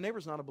 My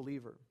neighbor's not a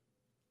believer,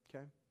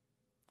 okay?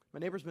 My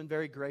neighbor's been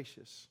very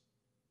gracious.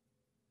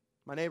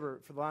 My neighbor,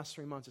 for the last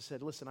 3 months, has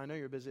said, listen, I know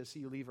you're busy. I see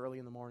you leave early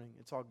in the morning.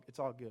 It's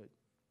all good.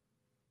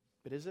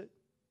 But is it?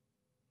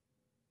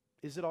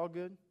 Is it all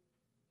good?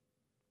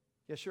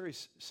 Yeah, sure,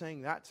 he's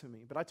saying that to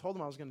me. But I told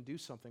him I was going to do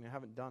something. I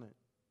haven't done it.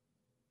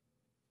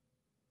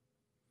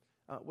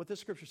 What this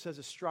scripture says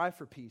is strive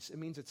for peace. It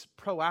means it's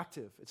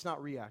proactive. It's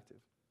not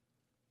reactive.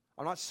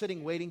 I'm not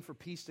sitting waiting for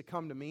peace to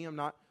come to me. I'm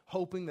not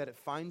hoping that it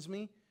finds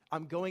me.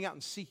 I'm going out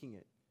and seeking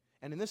it.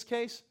 And in this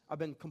case, I've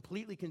been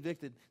completely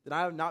convicted that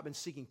I have not been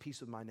seeking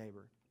peace with my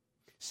neighbor.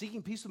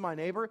 Seeking peace with my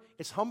neighbor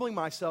is humbling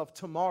myself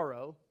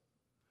tomorrow,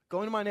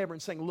 going to my neighbor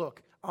and saying,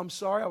 look, I'm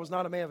sorry I was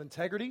not a man of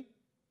integrity.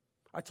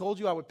 I told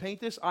you I would paint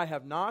this. I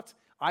have not.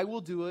 I will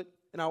do it,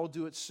 and I will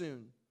do it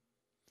soon.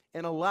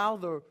 And allow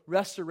the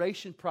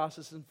restoration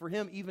process, and for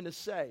him even to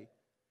say,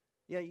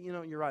 yeah,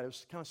 you're right. It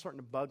was kind of starting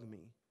to bug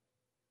me.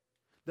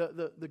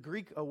 The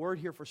Greek word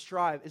here for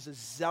strive is a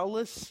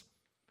zealous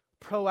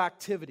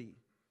proactivity.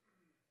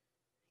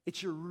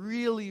 It's you're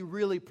really,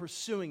 really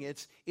pursuing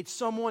it. It's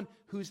someone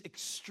who's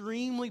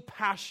extremely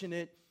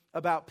passionate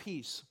about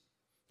peace.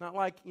 Not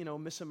like,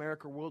 Miss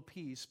America World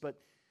Peace, but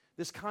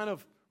this kind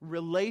of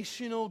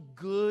relational,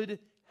 good,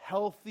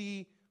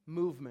 healthy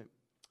movement.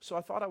 So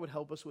I thought I would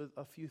help us with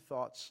a few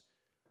thoughts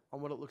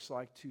on what it looks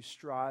like to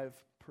strive,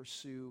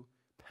 pursue,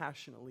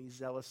 passionately,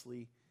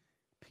 zealously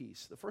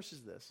peace. The first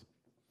is this.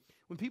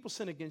 When people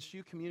sin against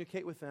you,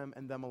 communicate with them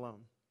and them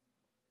alone.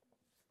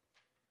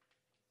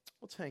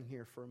 Let's hang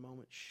here for a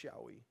moment,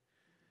 shall we?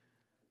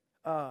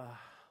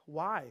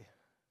 Why?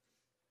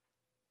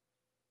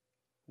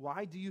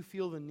 Why do you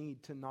feel the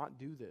need to not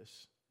do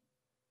this?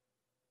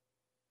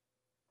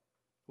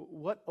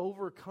 What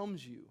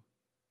overcomes you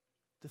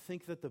to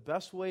think that the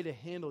best way to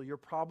handle your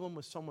problem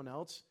with someone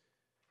else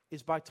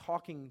is by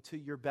talking to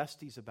your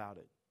besties about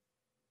it?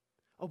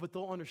 Oh, but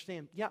they'll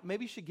understand. Yeah,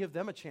 maybe you should give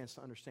them a chance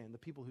to understand, the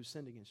people who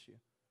sinned against you.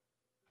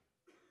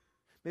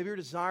 Maybe your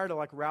desire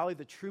to rally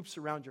the troops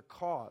around your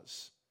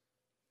cause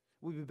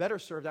would be better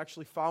served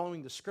actually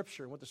following the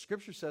Scripture. And what the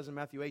Scripture says in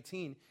Matthew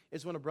 18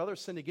 is when a brother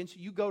sinned against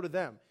you, you go to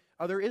them.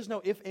 There is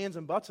no ifs, ands,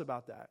 and buts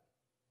about that.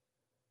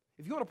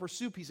 If you want to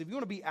pursue peace, if you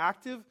want to be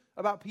active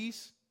about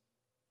peace,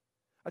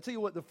 I tell you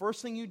what, the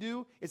first thing you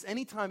do is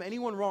anytime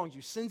anyone wrongs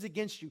you, sins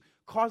against you,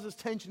 causes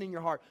tension in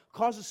your heart,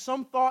 causes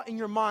some thought in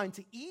your mind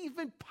to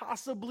even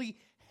possibly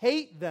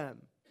hate them,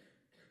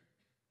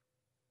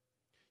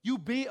 you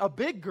be a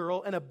big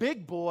girl and a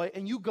big boy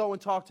and you go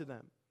and talk to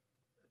them.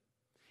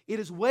 It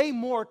is way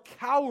more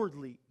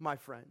cowardly, my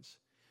friends,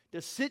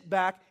 to sit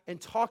back and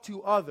talk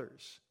to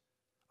others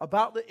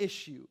about the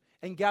issue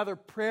and gather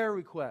prayer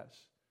requests.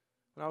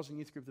 When I was in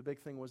youth group, the big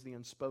thing was the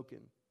unspoken,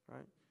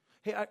 right?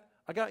 Hey,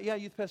 I got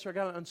youth pastor, I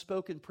got an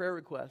unspoken prayer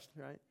request,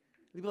 right?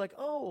 They'd be like,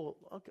 oh,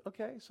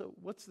 okay, so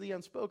what's the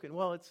unspoken?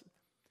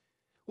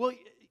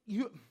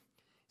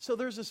 So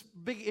there's this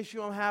big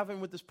issue I'm having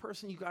with this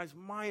person you guys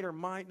might or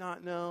might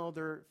not know.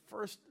 Their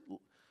first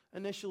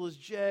initial is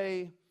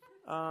J.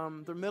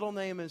 Their middle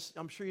name is,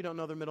 I'm sure you don't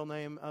know their middle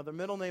name. Their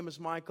middle name is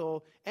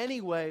Michael.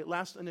 Anyway,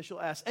 last initial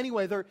S.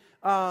 Anyway, could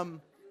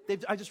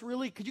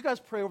you guys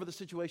pray over the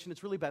situation?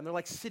 It's really bad. And they're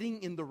like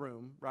sitting in the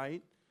room,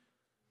 right?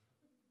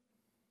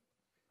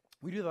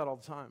 We do that all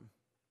the time.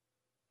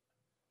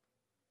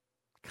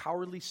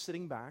 Cowardly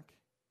sitting back,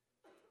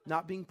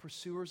 not being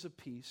pursuers of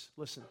peace.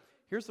 Listen,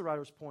 here's the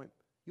writer's point.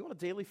 You want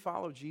to daily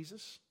follow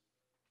Jesus?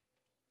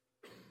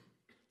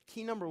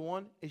 Key number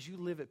one is you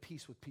live at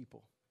peace with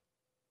people.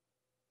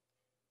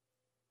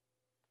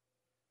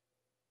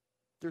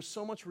 There's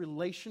so much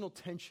relational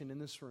tension in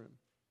this room.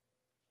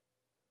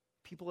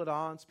 People at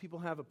odds, people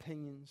have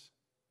opinions.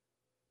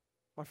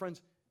 My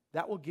friends,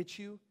 that will get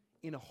you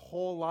in a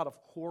whole lot of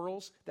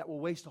quarrels, that will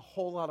waste a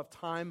whole lot of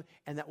time,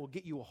 and that will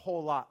get you a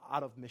whole lot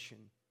out of mission.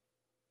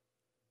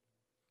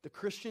 The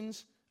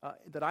Christians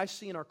that I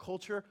see in our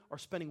culture are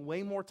spending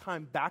way more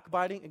time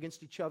backbiting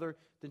against each other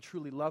than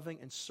truly loving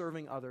and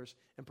serving others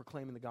and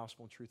proclaiming the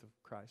gospel and truth of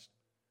Christ.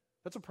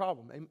 That's a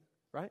problem,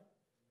 right?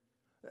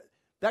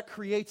 That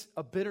creates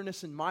a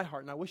bitterness in my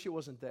heart, and I wish it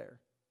wasn't there.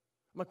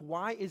 I'm like,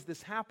 why is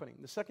this happening?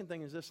 The second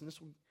thing is this, and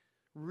this will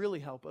really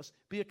help us.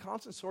 Be a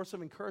constant source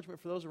of encouragement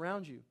for those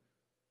around you.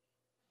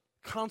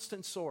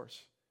 Constant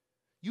source.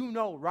 You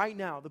know right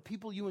now the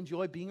people you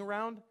enjoy being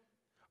around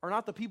are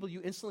not the people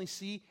you instantly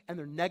see and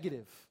they're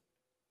negative.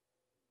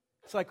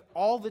 It's like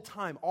all the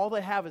time, all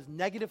they have is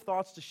negative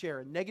thoughts to share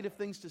and negative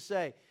things to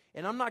say.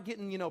 And I'm not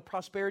getting,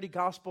 prosperity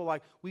gospel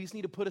like we just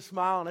need to put a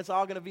smile and it's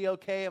all going to be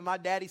okay and my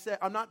daddy said,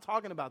 I'm not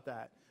talking about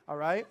that, all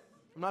right?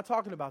 I'm not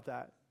talking about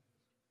that.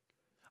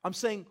 I'm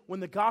saying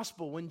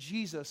when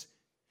Jesus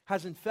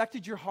has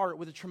infected your heart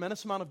with a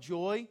tremendous amount of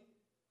joy,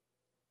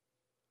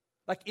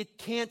 like it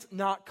can't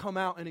not come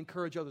out and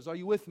encourage others. Are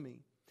you with me?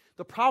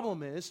 The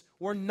problem is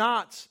we're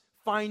not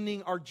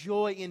finding our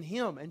joy in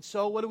Him. And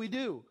so what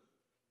do?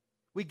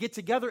 We get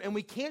together and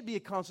we can't be a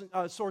constant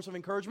source of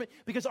encouragement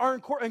because our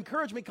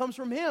encouragement comes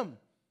from Him.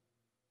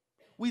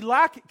 We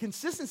lack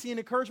consistency in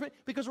encouragement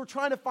because we're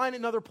trying to find it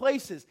in other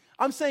places.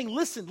 I'm saying,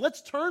 listen,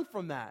 let's turn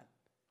from that.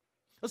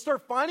 Let's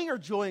start finding our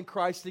joy in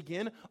Christ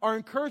again, our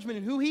encouragement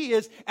in who He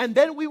is, and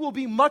then we will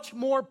be much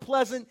more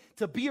pleasant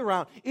to be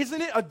around.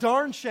 Isn't it a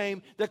darn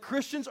shame that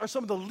Christians are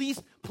some of the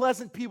least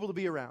pleasant people to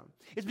be around?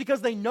 It's because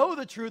they know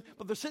the truth,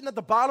 but they're sitting at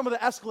the bottom of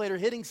the escalator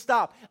hitting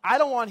stop. I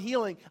don't want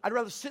healing. I'd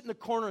rather sit in the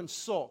corner and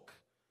sulk.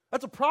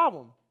 That's a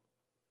problem.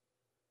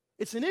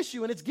 It's an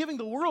issue, and it's giving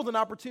the world an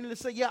opportunity to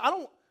say,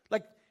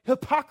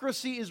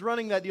 hypocrisy is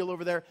running that deal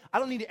over there. I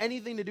don't need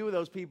anything to do with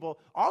those people.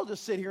 I'll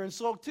just sit here and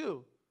sulk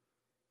too.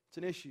 It's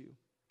an issue.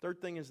 Third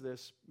thing is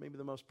this, maybe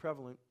the most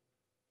prevalent.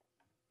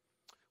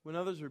 When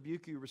others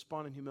rebuke you,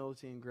 respond in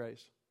humility and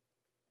grace.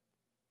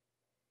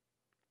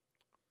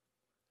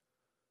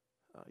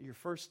 Your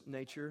first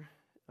nature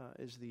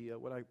is the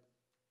what I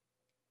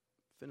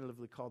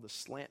definitively call the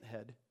slant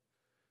head.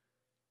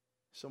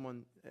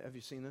 Have you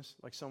seen this?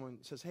 Like someone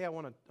says, "Hey, I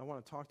want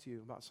to talk to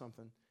you about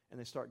something," and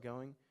they start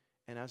going,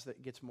 and as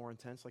that gets more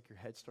intense, like your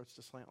head starts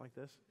to slant like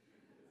this.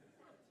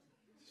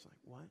 It's like,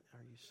 what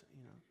are you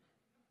saying?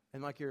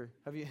 And like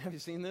have you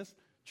seen this?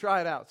 Try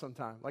it out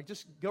sometime. Like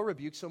just go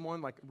rebuke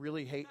someone like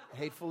really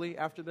hatefully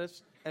after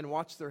this and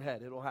watch their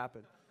head. It'll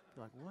happen.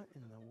 You're like, what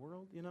in the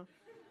world,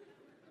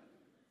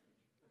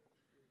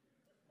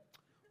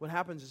 What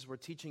happens is we're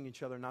teaching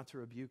each other not to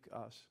rebuke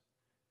us.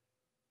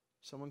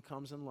 Someone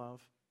comes in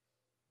love,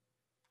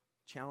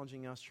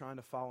 challenging us, trying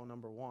to follow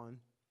number one,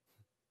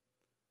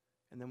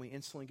 and then we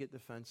instantly get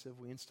defensive.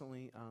 We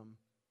instantly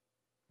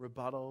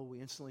rebuttal. We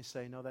instantly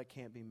say, no, that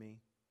can't be me.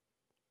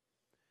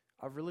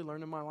 I've really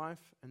learned in my life,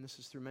 and this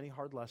is through many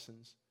hard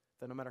lessons,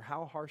 that no matter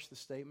how harsh the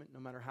statement, no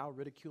matter how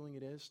ridiculing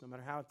it is, no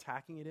matter how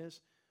attacking it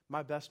is,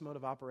 my best mode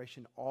of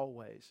operation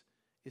always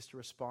is to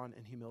respond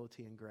in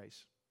humility and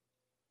grace.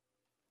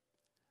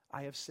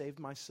 I have saved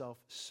myself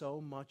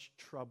so much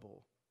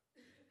trouble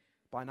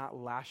by not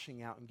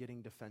lashing out and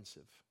getting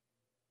defensive.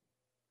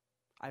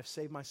 I have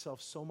saved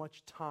myself so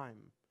much time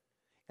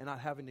and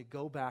not having to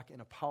go back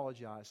and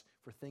apologize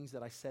for things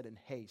that I said in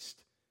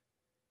haste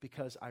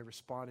because I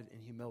responded in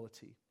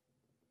humility.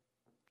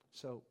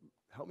 So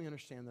help me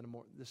understand that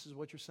this is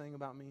what you're saying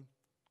about me.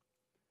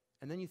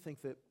 And then you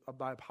think that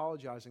by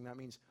apologizing, that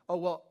means,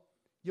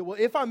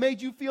 if I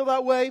made you feel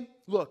that way,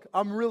 look,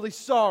 I'm really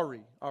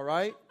sorry, all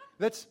right?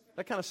 That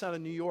kind of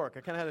sounded New York.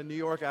 I kind of had a New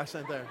York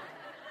accent there.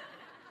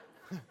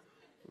 I'm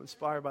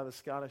inspired by the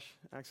Scottish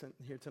accent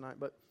here tonight.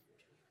 But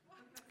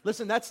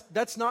listen,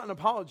 that's not an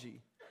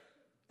apology.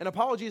 An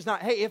apology is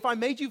not, hey, if I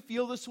made you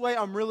feel this way,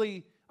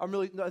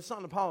 no, it's not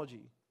an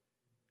apology.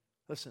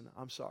 Listen,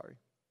 I'm sorry.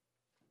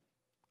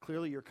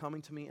 Clearly, you're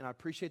coming to me, and I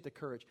appreciate the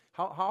courage.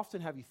 How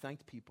often have you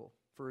thanked people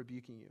for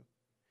rebuking you?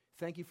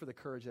 Thank you for the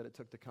courage that it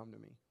took to come to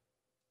me.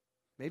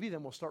 Maybe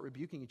then we'll start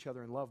rebuking each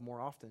other in love more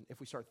often if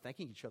we start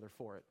thanking each other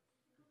for it.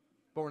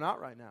 But we're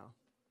not right now.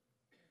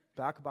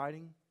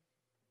 Backbiting,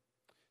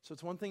 So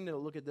it's one thing to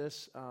look at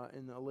this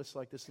in a list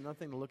like this, another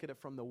thing to look at it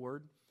from the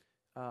Word.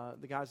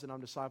 The guys that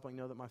I'm discipling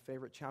know that my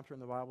favorite chapter in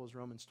the Bible is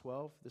Romans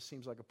 12. This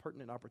seems like a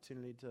pertinent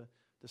opportunity to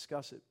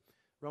discuss it.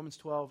 Romans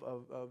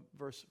 12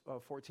 verse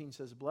 14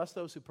 says, "Bless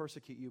those who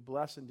persecute you,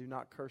 bless and do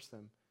not curse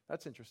them."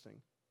 That's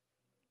interesting.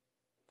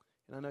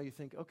 And I know you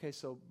think, okay,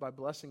 so by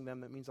blessing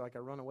them, that means like I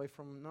run away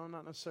from them. No,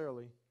 not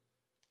necessarily.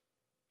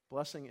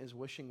 Blessing is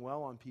wishing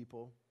well on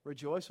people.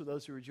 Rejoice with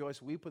those who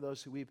rejoice. Weep with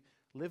those who weep.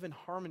 Live in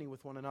harmony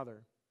with one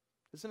another.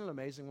 Isn't it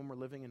amazing when we're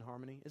living in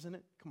harmony? Isn't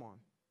it? Come on.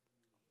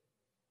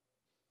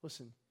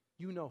 Listen,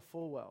 you know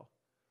full well,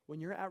 when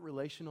you're at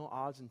relational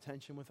odds and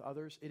tension with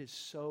others, it is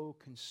so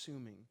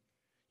consuming.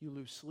 You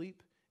lose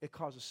sleep. It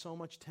causes so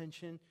much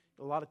tension,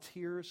 a lot of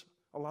tears,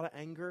 a lot of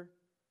anger.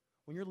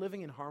 When you're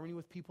living in harmony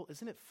with people,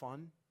 isn't it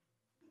fun?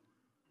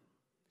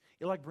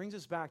 It like brings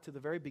us back to the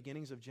very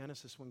beginnings of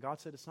Genesis when God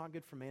said it's not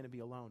good for man to be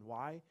alone.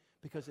 Why?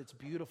 Because it's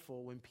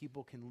beautiful when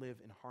people can live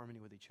in harmony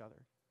with each other.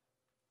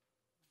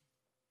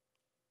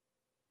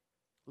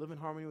 Live in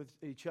harmony with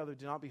each other.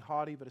 Do not be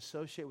haughty, but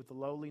associate with the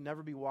lowly.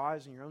 Never be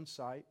wise in your own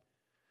sight.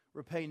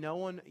 Repay no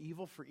one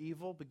evil for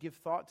evil, but give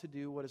thought to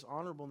do what is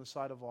honorable in the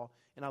sight of all.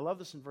 And I love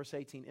this in verse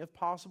 18. If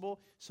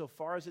possible, so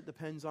far as it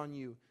depends on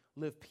you,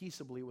 live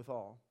peaceably with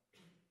all.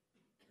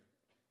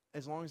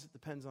 As long as it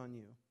depends on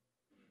you.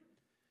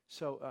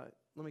 So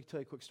let me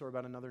tell you a quick story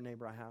about another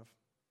neighbor I have.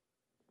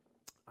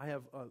 I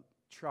have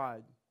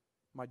tried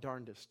my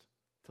darndest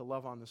to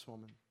love on this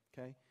woman,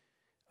 okay?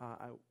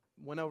 I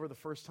went over the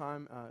first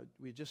time.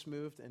 We had just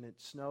moved and it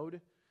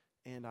snowed.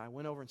 And I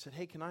went over and said,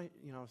 hey, can I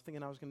was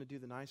thinking I was going to do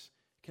the nice,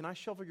 can I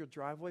shovel your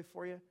driveway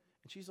for you?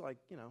 And she's like,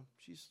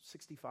 she's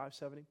 65,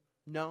 70.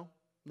 No,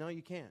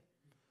 you can't.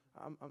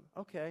 I'm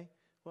okay,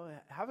 well,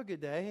 have a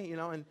good day,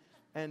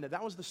 and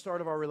that was the start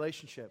of our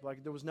relationship.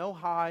 Like there was no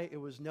hi, it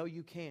was no,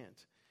 you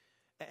can't.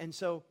 And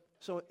so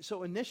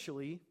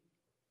initially,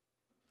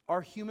 our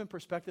human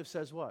perspective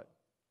says what?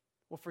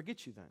 Well,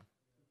 forget you then.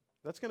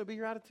 That's going to be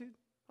your attitude?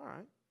 All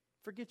right,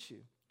 forget you.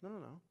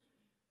 No.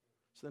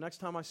 So the next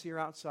time I see her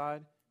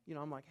outside,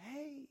 I'm like,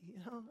 hey,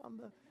 I'm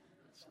the,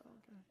 so,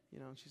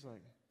 okay. And she's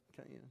like,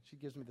 okay, she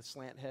gives me the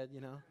slant head,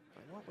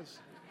 like,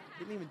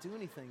 didn't even do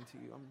anything to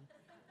you. All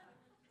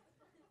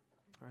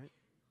right.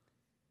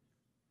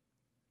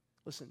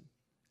 Listen,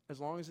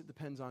 as long as it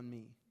depends on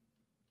me,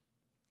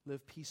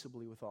 live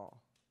peaceably with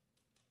all.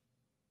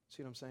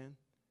 See what I'm saying?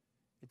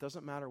 It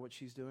doesn't matter what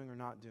she's doing or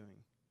not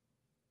doing.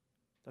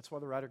 That's why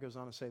the writer goes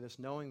on to say this,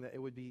 knowing that it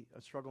would be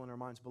a struggle in our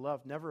minds.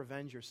 Beloved, never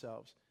avenge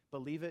yourselves,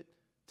 but leave it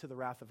to the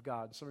wrath of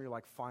God. Some of you are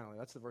like, finally,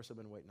 that's the verse I've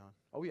been waiting on.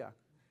 Oh, yeah.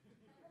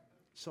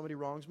 Somebody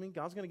wrongs me,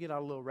 God's going to get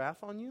out a little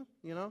wrath on you,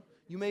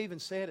 You may even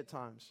say it at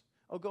times.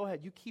 Oh, go ahead.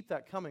 You keep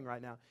that coming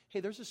right now.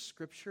 Hey, there's a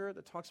scripture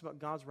that talks about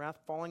God's wrath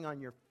falling on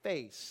your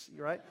face.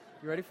 You right?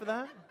 You ready for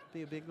that?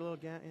 Be a big little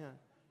yeah.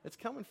 It's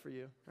coming for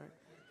you, right?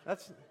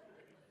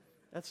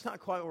 That's not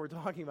quite what we're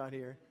talking about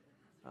here.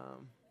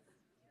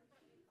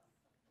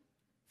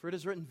 For it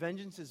is written,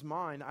 vengeance is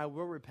mine, I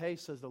will repay,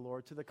 says the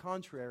Lord. To the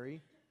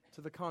contrary.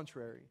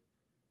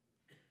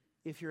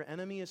 If your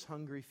enemy is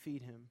hungry,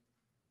 feed him.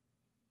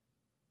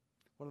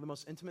 One of the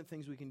most intimate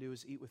things we can do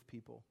is eat with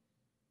people.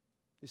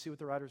 You see what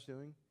the writer's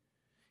doing?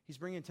 He's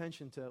bringing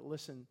attention to,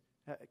 listen,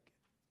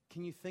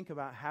 can you think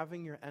about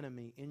having your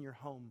enemy in your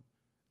home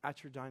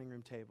at your dining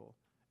room table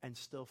and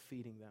still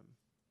feeding them?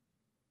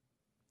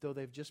 Though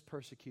they've just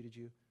persecuted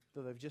you,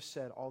 though they've just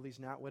said all these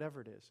whatever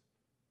it is.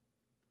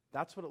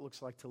 That's what it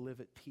looks like to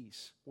live at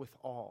peace with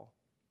all.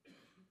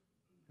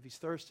 If he's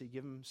thirsty,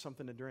 give him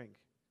something to drink.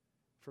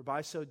 For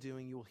by so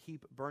doing, you will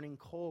heap burning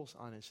coals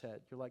on his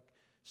head. You're like,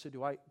 so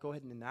do I go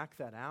ahead and enact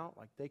that out?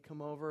 Like they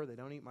come over, they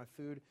don't eat my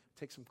food,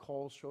 take some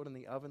coals, throw it in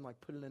the oven, like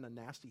put it in a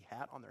nasty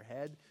hat on their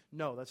head?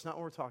 No, that's not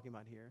what we're talking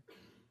about here.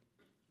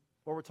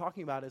 What we're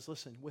talking about is,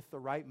 listen, with the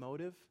right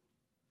motive,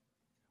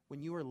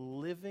 when you are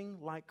living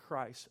like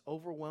Christ,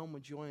 overwhelmed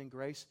with joy and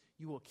grace,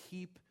 you will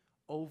keep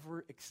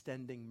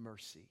overextending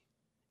mercy.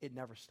 It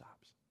never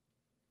stops.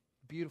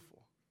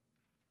 Beautiful.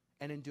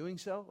 And in doing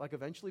so, like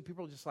eventually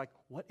people are just like,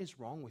 what is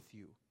wrong with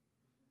you?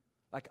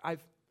 Like I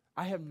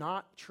have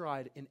not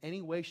tried in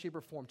any way, shape,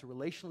 or form to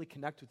relationally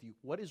connect with you.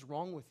 What is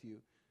wrong with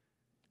you?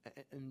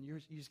 And you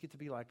just get to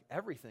be like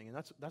everything.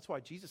 And that's why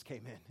Jesus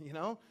came in,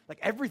 Like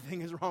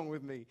everything is wrong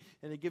with me.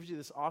 And it gives you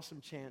this awesome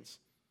chance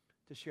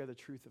to share the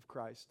truth of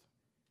Christ.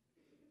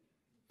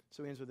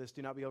 So he ends with this,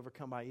 do not be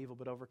overcome by evil,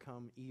 but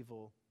overcome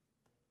evil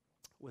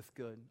with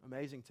good.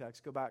 Amazing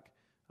text. Go back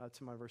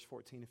to my verse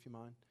 14 if you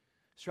mind.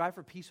 Strive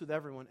for peace with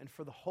everyone and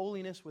for the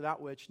holiness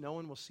without which no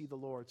one will see the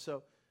Lord.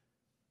 So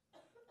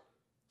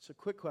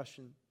quick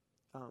question.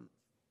 Do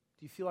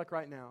you feel like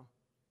right now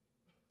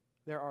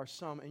there are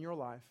some in your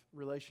life,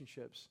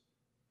 relationships,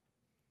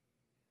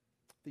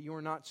 that you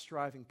are not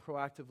striving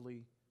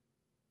proactively,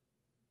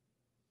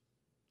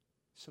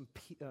 some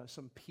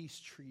peace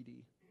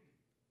treaty,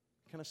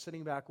 kind of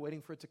sitting back,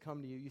 waiting for it to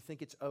come to you. You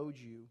think it's owed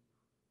you.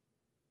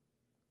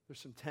 There's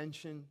some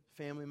tension,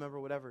 family member,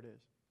 whatever it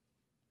is.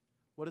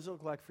 What does it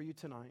look like for you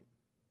tonight?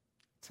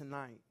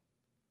 Tonight,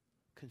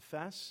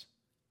 confess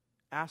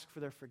ask for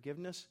their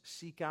forgiveness,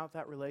 seek out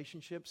that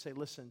relationship, say,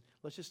 listen,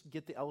 let's just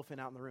get the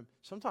elephant out in the room.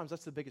 Sometimes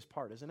that's the biggest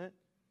part, isn't it?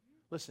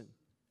 Listen,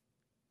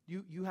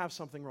 you have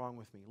something wrong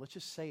with me. Let's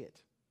just say it,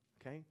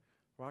 okay?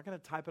 We're not going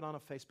to type it on a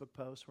Facebook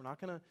post. We're not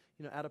going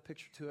to add a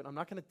picture to it. I'm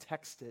not going to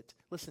text it.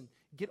 Listen,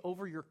 get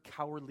over your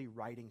cowardly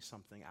writing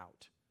something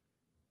out.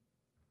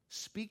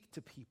 Speak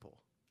to people.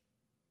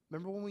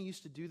 Remember when we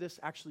used to do this?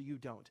 Actually, you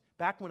don't.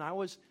 Back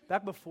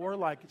before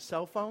like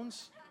cell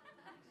phones,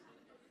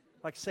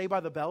 like Say by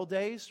the Bell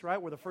days,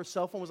 right? Where the first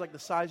cell phone was like the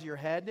size of your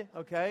head,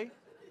 okay?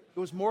 It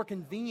was more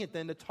convenient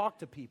then to talk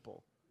to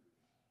people.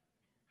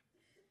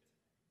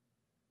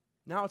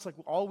 Now it's like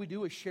all we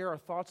do is share our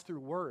thoughts through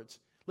words.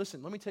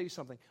 Listen, let me tell you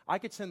something. I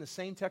could send the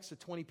same text to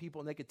 20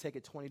 people and they could take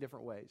it 20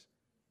 different ways.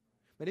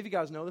 Many of you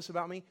guys know this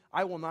about me.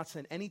 I will not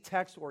send any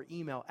text or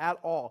email at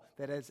all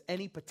that has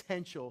any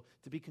potential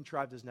to be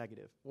contrived as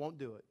negative. Won't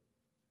do it.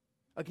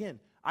 Again,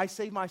 I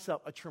save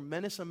myself a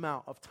tremendous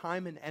amount of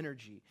time and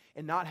energy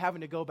in not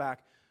having to go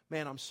back,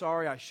 man, I'm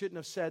sorry, I shouldn't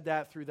have said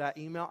that through that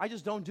email. I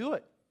just don't do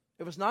it.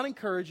 If it's not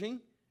encouraging,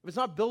 if it's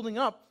not building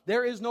up,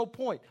 there is no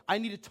point. I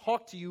need to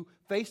talk to you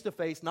face to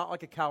face, not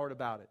like a coward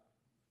about it.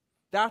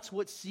 That's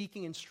what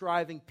seeking and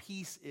striving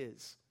peace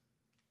is.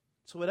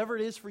 So whatever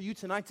it is for you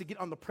tonight to get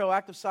on the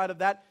proactive side of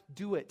that,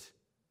 do it.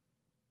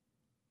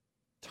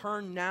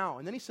 Turn now.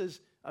 And then he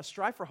says,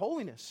 strive for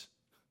holiness,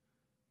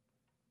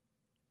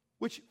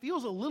 which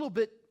feels a little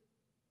bit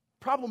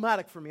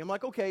problematic for me. I'm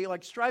like, okay,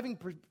 like striving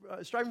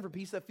for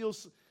peace, that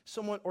feels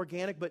somewhat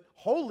organic, but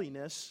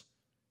holiness,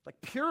 like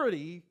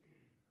purity,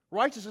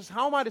 righteousness,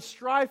 how am I to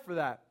strive for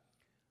that?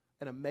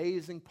 An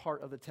amazing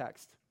part of the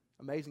text.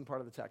 Amazing part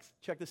of the text.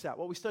 Check this out.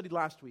 What we studied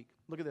last week.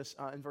 Look at this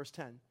in verse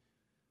 10.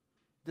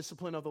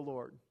 Discipline of the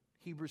Lord.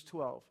 Hebrews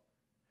 12.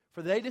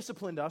 For they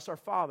disciplined us, our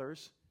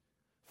fathers,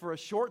 for a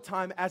short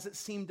time as it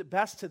seemed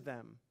best to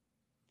them.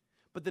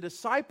 But the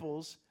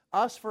disciples,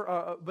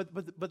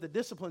 but the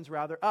disciplines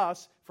rather,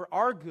 us, for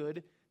our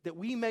good, that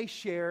we may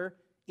share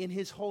in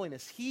His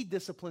holiness. He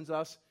disciplines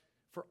us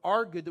for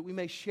our good, that we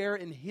may share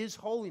in His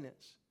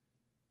holiness.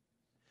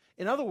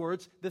 In other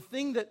words, the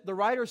thing that the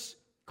writer's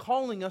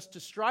calling us to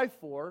strive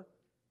for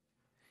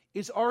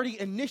is already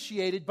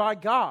initiated by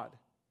God.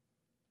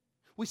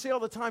 We say all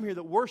the time here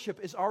that worship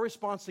is our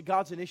response to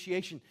God's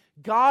initiation.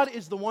 God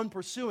is the one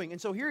pursuing.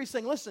 And so here he's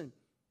saying, listen,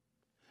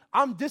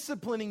 I'm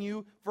disciplining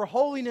you for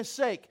holiness'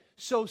 sake.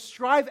 So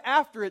strive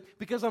after it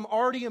because I'm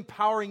already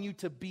empowering you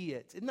to be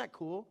it. Isn't that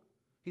cool?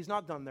 He's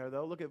not done there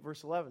though. Look at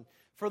verse 11.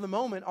 For the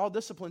moment, all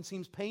discipline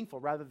seems painful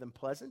rather than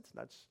pleasant.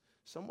 That's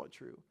somewhat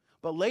true.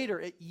 But later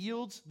it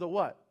yields the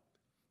what?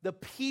 The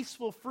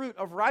peaceful fruit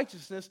of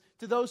righteousness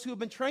to those who have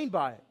been trained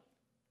by it.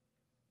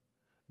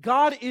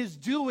 God is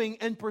doing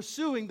and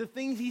pursuing the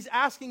things He's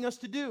asking us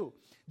to do.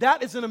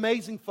 That is an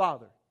amazing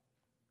Father.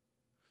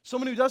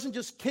 Someone who doesn't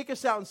just kick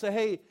us out and say,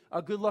 hey,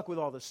 good luck with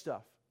all this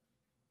stuff.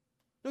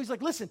 No, He's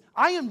like, listen,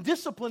 I am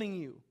disciplining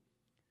you,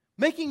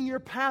 making your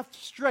path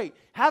straight,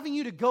 having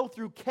you to go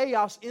through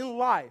chaos in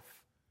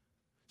life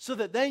so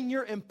that then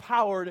you're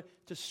empowered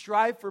to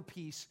strive for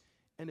peace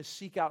and to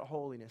seek out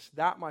holiness.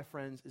 That, my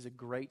friends, is a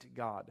great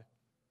God.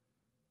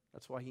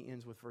 That's why he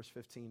ends with verse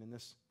 15 in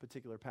this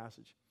particular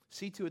passage.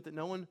 See to it that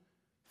no one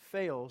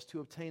fails to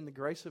obtain the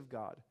grace of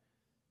God,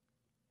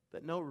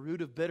 that no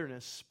root of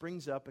bitterness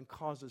springs up and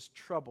causes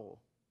trouble.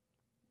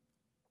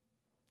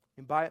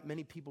 And by it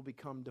many people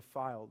become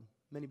defiled.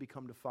 Many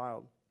become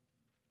defiled.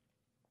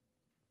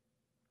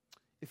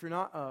 If you're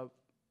not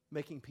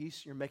making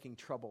peace, you're making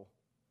trouble.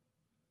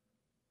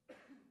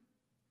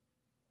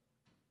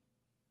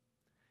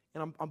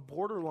 And I'm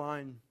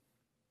borderline.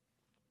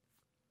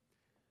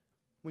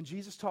 When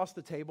Jesus tossed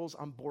the tables,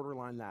 I'm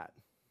borderline that.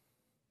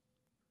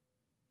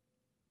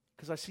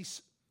 Because I see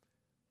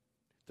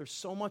there's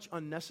so much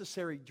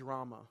unnecessary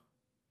drama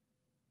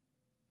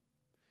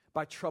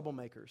by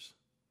troublemakers.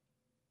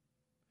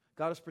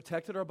 God has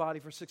protected our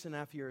body for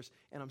 6.5 years,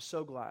 and I'm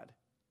so glad.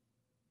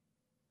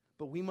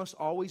 But we must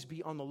always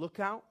be on the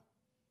lookout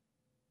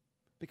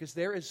because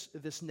there is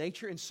this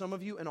nature in some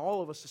of you and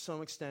all of us to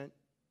some extent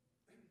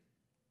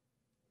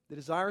that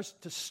desires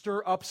to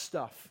stir up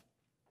stuff.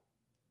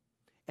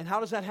 And how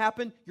does that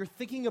happen? You're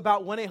thinking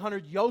about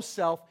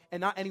 1-800-YOURSELF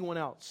and not anyone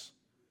else.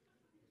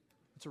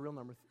 It's a real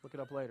number. Look it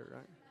up later,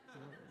 right?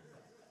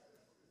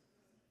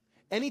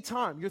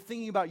 Anytime you're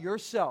thinking about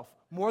yourself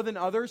more than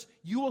others,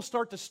 you will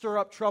start to stir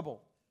up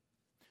trouble.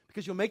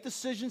 Because you'll make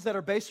decisions that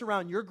are based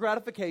around your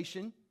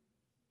gratification,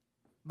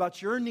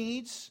 about your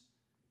needs,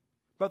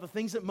 about the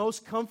things that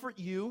most comfort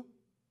you.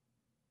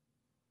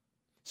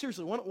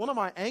 Seriously, one of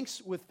my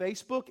angsts with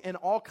Facebook and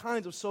all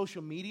kinds of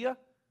social media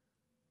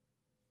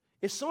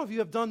is some of you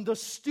have done the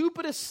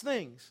stupidest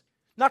things,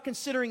 not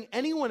considering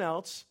anyone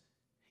else,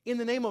 in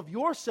the name of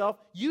yourself,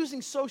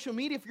 using social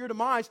media for your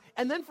demise,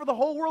 and then for the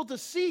whole world to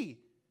see.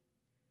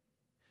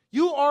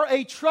 You are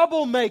a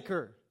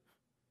troublemaker.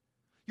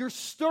 You're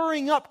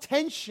stirring up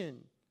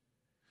tension.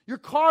 You're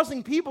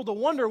causing people to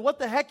wonder what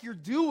the heck you're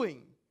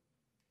doing.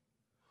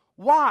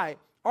 Why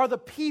are the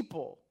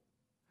people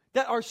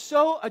that are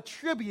so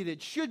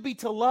attributed, should be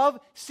to love,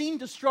 seem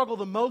to struggle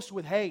the most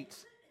with hate?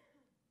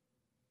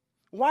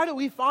 Why do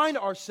we find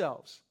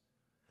ourselves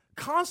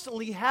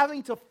constantly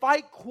having to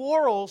fight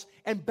quarrels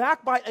and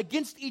backbite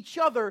against each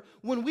other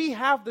when we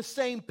have the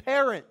same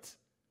parent?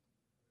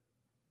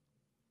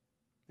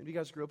 Maybe you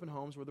guys grew up in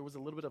homes where there was a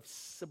little bit of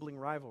sibling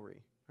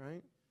rivalry,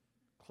 right?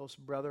 Close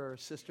brother or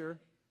sister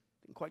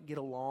didn't quite get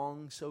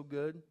along so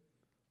good.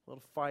 A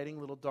little fighting, a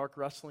little dark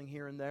wrestling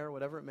here and there,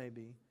 whatever it may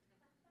be.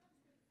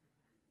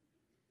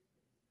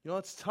 You know,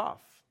 it's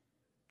tough.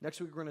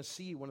 Next week we're going to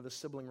see one of the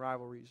sibling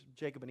rivalries,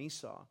 Jacob and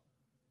Esau.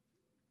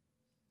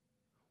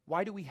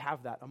 Why do we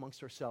have that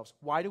amongst ourselves?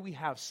 Why do we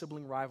have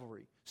sibling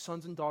rivalry?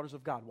 Sons and daughters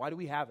of God. Why do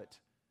we have it?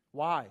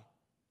 Why?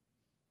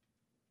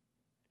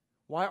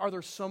 Why are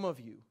there some of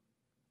you,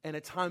 and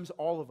at times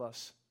all of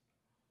us,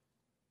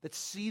 that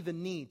see the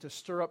need to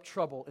stir up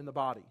trouble in the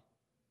body?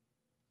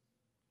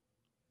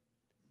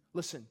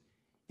 Listen,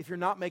 if you're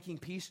not making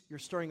peace, you're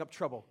stirring up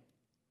trouble.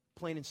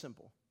 Plain and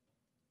simple.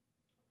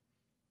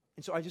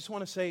 And so I just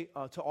want to say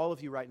to all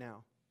of you right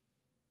now,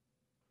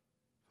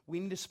 we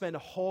need to spend a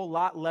whole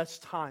lot less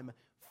time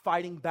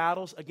fighting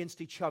battles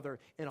against each other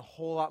and a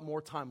whole lot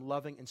more time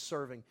loving and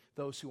serving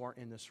those who are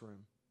in this room.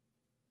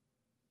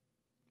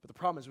 But the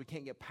problem is we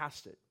can't get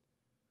past it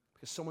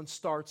because someone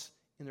starts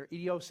in their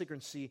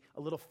idiosyncrasy,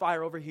 a little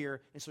fire over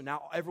here, and so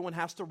now everyone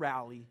has to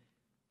rally.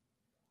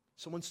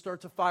 Someone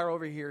starts a fire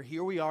over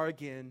here we are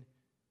again.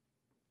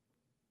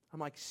 I'm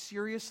like,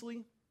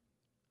 seriously?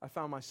 I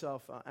found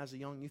myself as a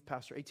young youth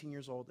pastor, 18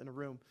 years old, in a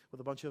room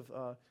with a bunch of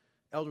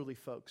elderly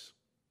folks.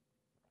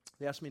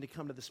 They asked me to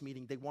come to this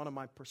meeting. They wanted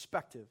my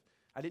perspective.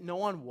 I didn't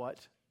know on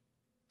what.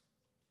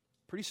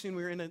 Pretty soon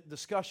we were in a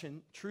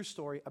discussion, true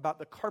story, about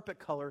the carpet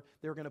color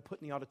they were going to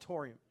put in the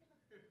auditorium.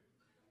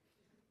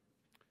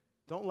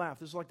 Don't laugh.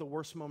 This is like the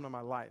worst moment of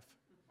my life.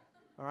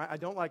 All right? I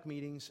don't like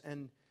meetings.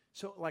 And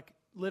so like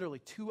literally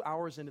 2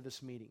 hours into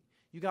this meeting,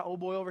 you got old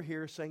boy over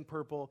here saying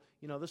purple,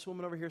 this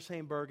woman over here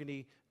saying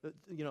burgundy,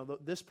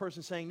 this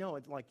person saying no,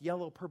 it's like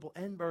yellow, purple,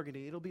 and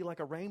burgundy. It'll be like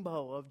a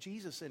rainbow of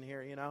Jesus in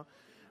here,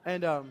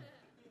 And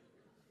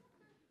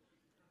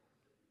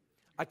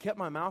I kept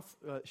my mouth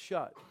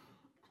shut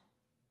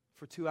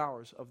for 2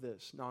 hours of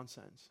this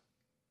nonsense.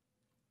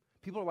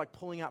 People are like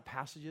pulling out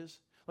passages.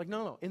 Like,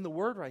 no, in the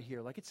word right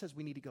here, like it says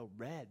we need to go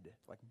red,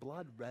 like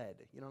blood red.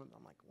 I'm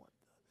like, what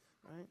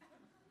the, right?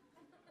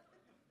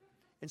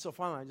 And so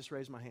finally I just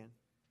raised my hand.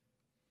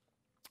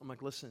 I'm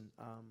like, listen,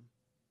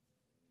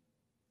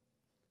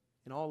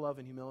 in all love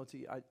and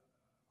humility,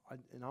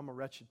 and I'm a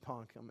wretched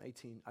punk, I'm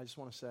 18, I just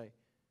want to say,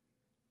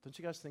 don't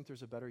you guys think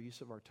there's a better use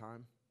of our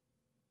time?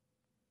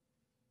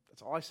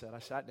 That's all I said. I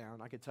sat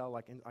down. I could tell,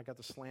 I got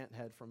the slant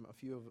head from a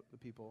few of the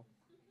people.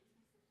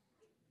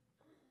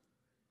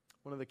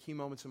 One of the key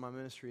moments in my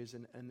ministry is,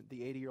 and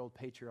the 80-year-old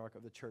patriarch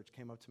of the church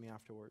came up to me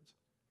afterwards.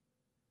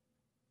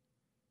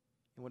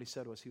 And what he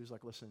said was, he was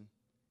like, listen,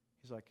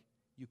 he's like,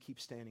 you keep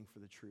standing for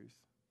the truth.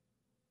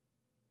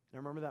 And I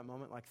remember that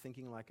moment,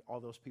 thinking all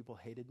those people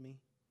hated me.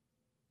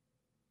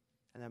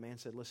 And that man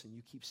said, listen,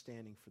 you keep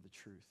standing for the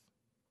truth.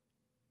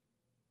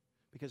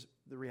 Because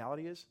the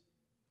reality is,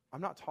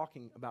 I'm not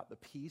talking about the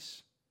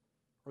peace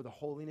or the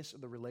holiness or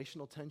the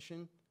relational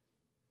tension.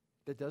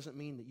 That doesn't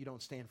mean that you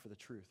don't stand for the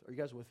truth. Are you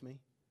guys with me?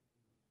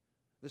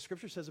 The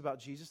scripture says about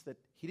Jesus that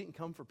he didn't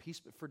come for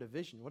peace but for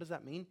division. What does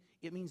that mean?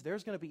 It means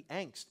there's going to be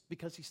angst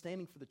because he's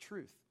standing for the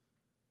truth.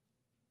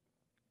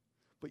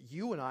 But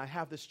you and I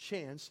have this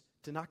chance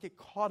to not get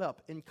caught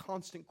up in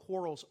constant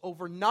quarrels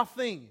over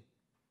nothing.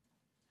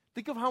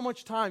 Think of how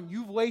much time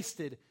you've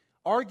wasted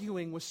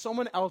arguing with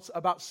someone else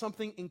about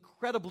something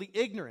incredibly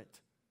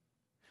ignorant.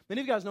 Many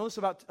of you guys know this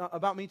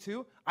about me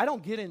too. I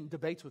don't get in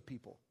debates with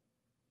people.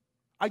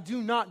 I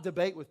do not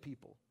debate with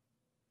people.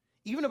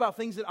 Even about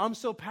things that I'm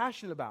so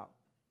passionate about.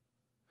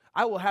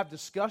 I will have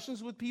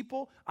discussions with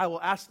people. I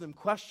will ask them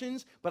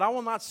questions, but I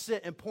will not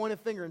sit and point a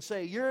finger and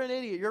say, you're an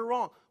idiot, you're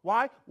wrong.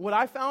 Why? What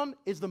I found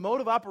is the mode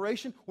of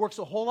operation works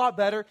a whole lot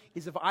better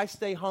is if I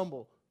stay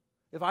humble.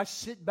 If I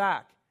sit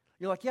back.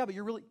 You're like, yeah, but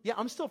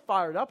I'm still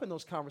fired up in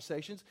those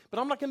conversations, but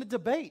I'm not going to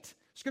debate.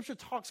 Scripture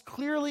talks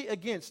clearly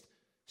against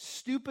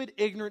stupid,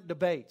 ignorant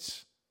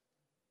debates.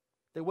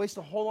 They waste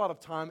a whole lot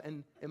of time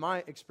and, in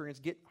my experience,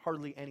 get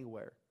hardly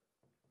anywhere.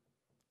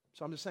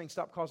 So I'm just saying,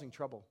 stop causing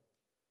trouble.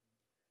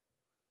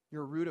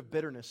 You're a root of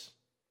bitterness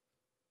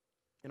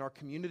in our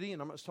community,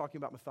 and I'm not just talking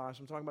about Matthias,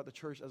 I'm talking about the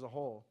church as a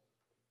whole.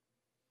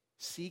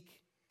 Seek,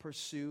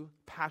 pursue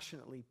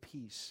passionately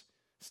peace.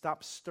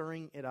 Stop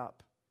stirring it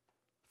up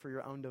for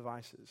your own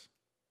devices.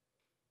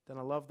 Then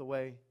I love the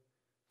way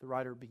the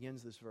writer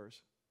begins this verse.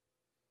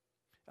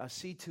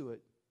 See to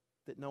it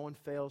that no one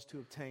fails to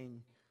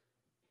obtain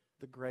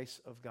the grace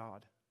of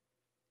God.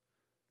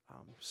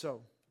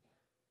 So,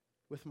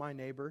 with my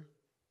neighbor,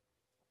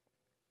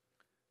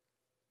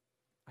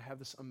 I have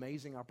this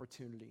amazing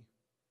opportunity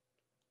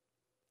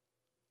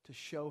to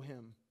show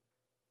him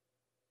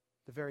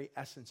the very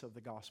essence of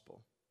the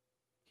gospel.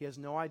 He has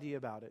no idea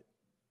about it.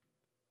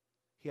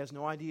 He has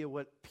no idea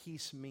what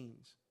peace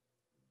means.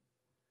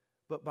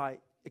 But by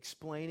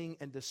explaining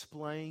and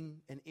displaying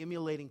and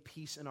emulating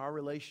peace in our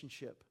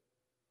relationship,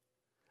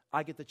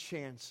 I get the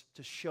chance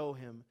to show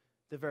him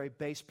the very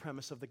base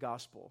premise of the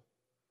gospel,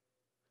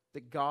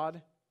 that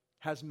God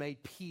has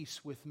made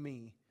peace with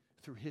me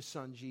through his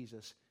son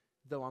Jesus,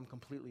 though I'm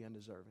completely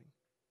undeserving.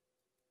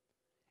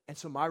 And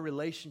so my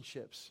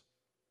relationships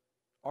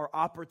are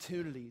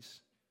opportunities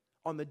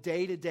on the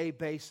day-to-day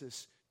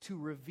basis to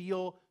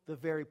reveal the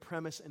very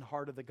premise and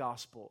heart of the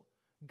gospel.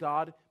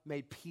 God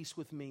made peace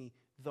with me,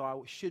 though I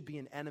should be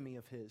an enemy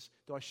of his,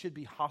 though I should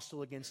be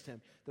hostile against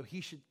him, though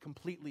he should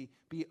completely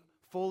be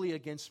fully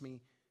against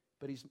me,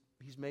 but he's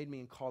made me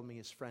and called me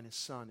his friend, his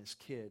son, his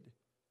kid.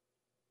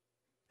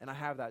 And I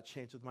have that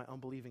chance with my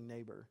unbelieving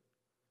neighbor.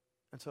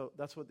 And so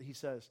that's what he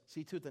says.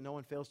 See to it that no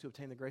one fails to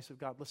obtain the grace of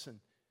God. Listen,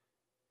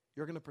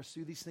 you're going to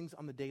pursue these things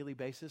on the daily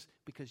basis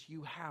because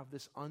you have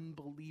this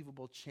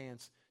unbelievable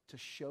chance to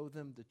show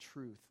them the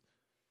truth.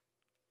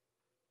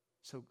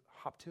 So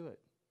hop to it.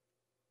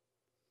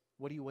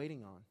 What are you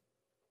waiting on?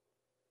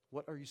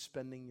 What are you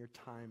spending your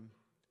time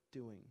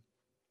doing?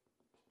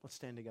 Let's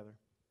stand together.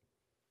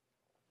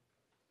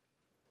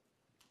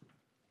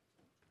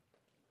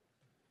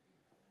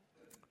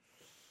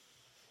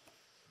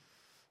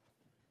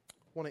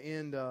 I want to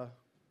end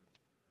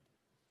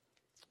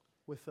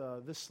with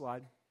this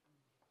slide.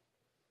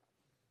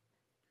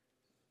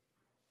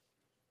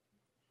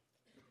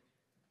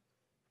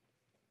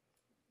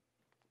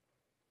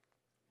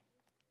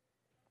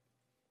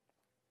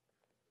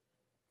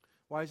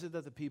 Why is it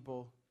that the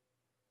people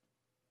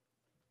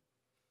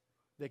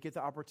that get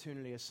the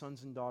opportunity as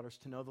sons and daughters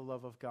to know the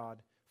love of God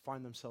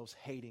find themselves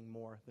hating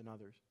more than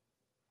others?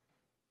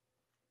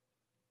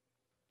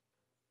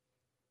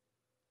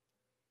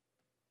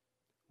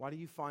 Why do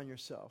you find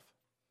yourself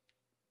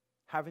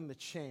having the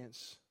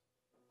chance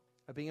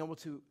of being able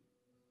to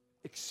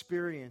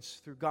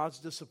experience through God's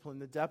discipline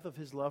the depth of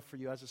his love for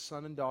you as a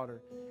son and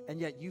daughter, and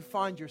yet you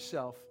find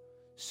yourself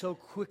so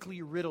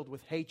quickly riddled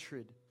with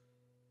hatred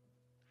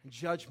and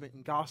judgment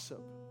and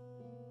gossip?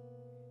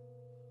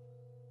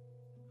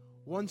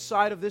 One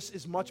side of this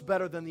is much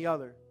better than the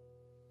other.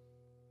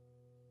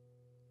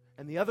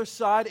 And the other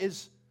side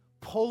is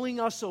pulling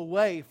us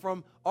away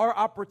from our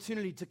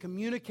opportunity to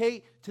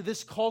communicate to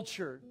this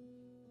culture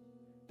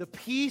the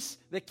peace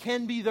that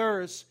can be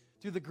theirs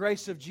through the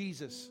grace of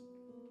Jesus.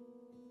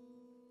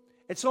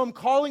 And so I'm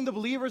calling the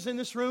believers in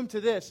this room to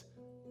this,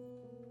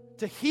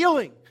 to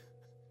healing.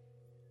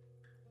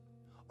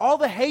 All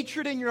the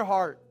hatred in your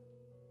heart,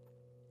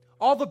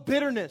 all the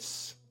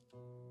bitterness,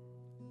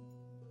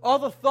 all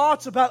the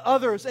thoughts about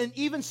others, and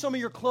even some of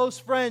your close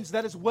friends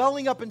that is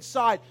welling up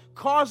inside,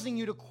 causing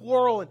you to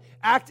quarrel and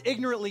act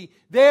ignorantly.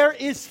 There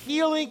is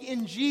healing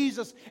in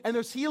Jesus, and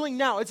there's healing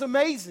now. It's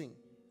amazing.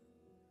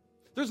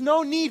 There's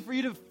no need for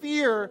you to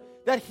fear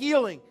that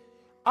healing.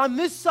 On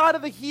this side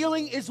of the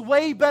healing is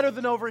way better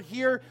than over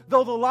here,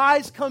 though the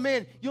lies come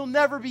in. You'll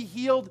never be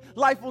healed.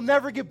 Life will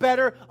never get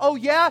better. Oh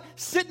yeah?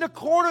 Sit in a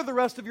corner the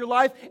rest of your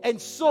life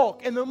and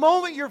sulk. And the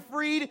moment you're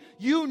freed,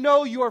 you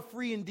know you are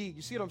free indeed.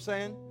 You see what I'm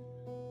saying?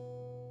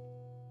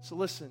 So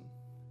listen,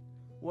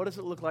 what does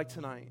it look like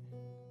tonight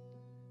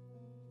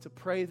to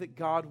pray that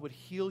God would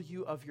heal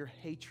you of your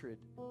hatred,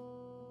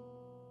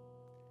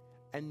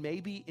 and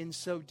maybe in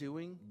so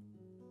doing,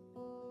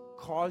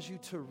 cause you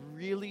to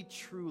really,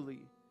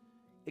 truly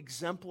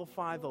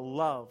exemplify the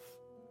love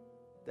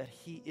that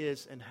He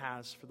is and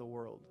has for the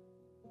world?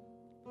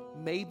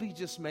 Maybe,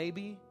 just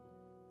maybe,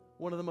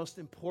 one of the most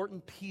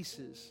important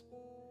pieces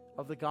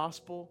of the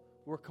gospel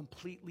we're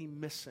completely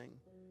missing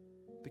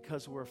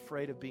because we're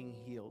afraid of being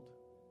healed.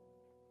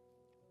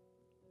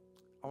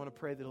 I want to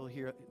pray that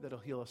He'll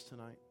heal us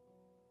tonight.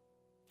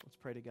 Let's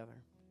pray together.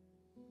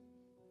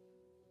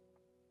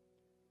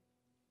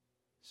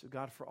 So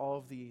God, for all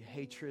of the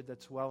hatred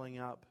that's welling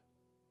up,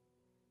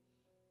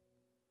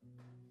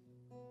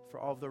 for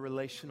all of the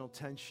relational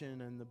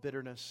tension and the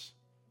bitterness,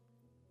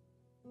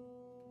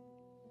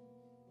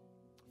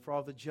 for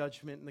all the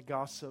judgment and the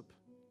gossip,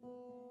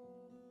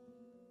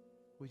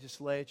 we just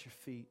lay at your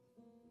feet.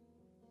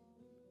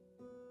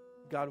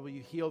 God, will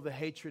you heal the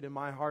hatred in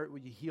my heart? Will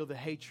you heal the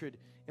hatred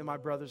in my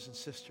brothers and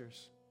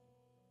sisters?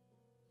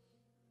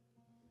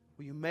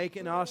 Will you make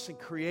in us and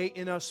create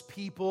in us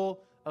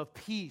people of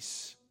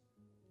peace?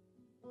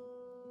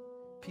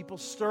 People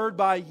stirred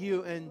by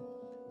you and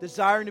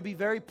desiring to be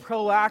very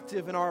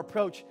proactive in our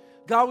approach.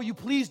 God, will you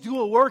please do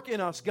a work in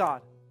us,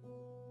 God?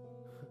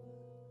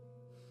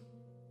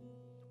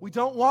 We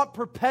don't want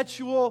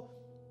perpetual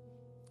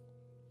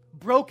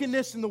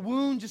brokenness in the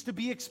wound just to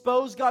be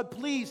exposed. God,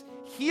 please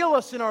heal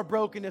us in our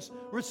brokenness.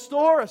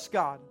 Restore us,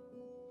 God.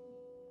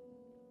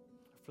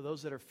 For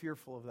those that are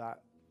fearful of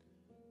that,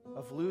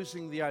 of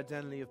losing the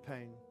identity of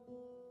pain,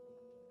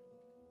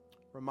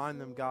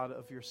 remind them, God,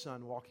 of your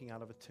Son walking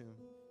out of a tomb.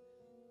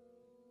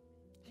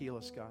 Heal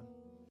us, God.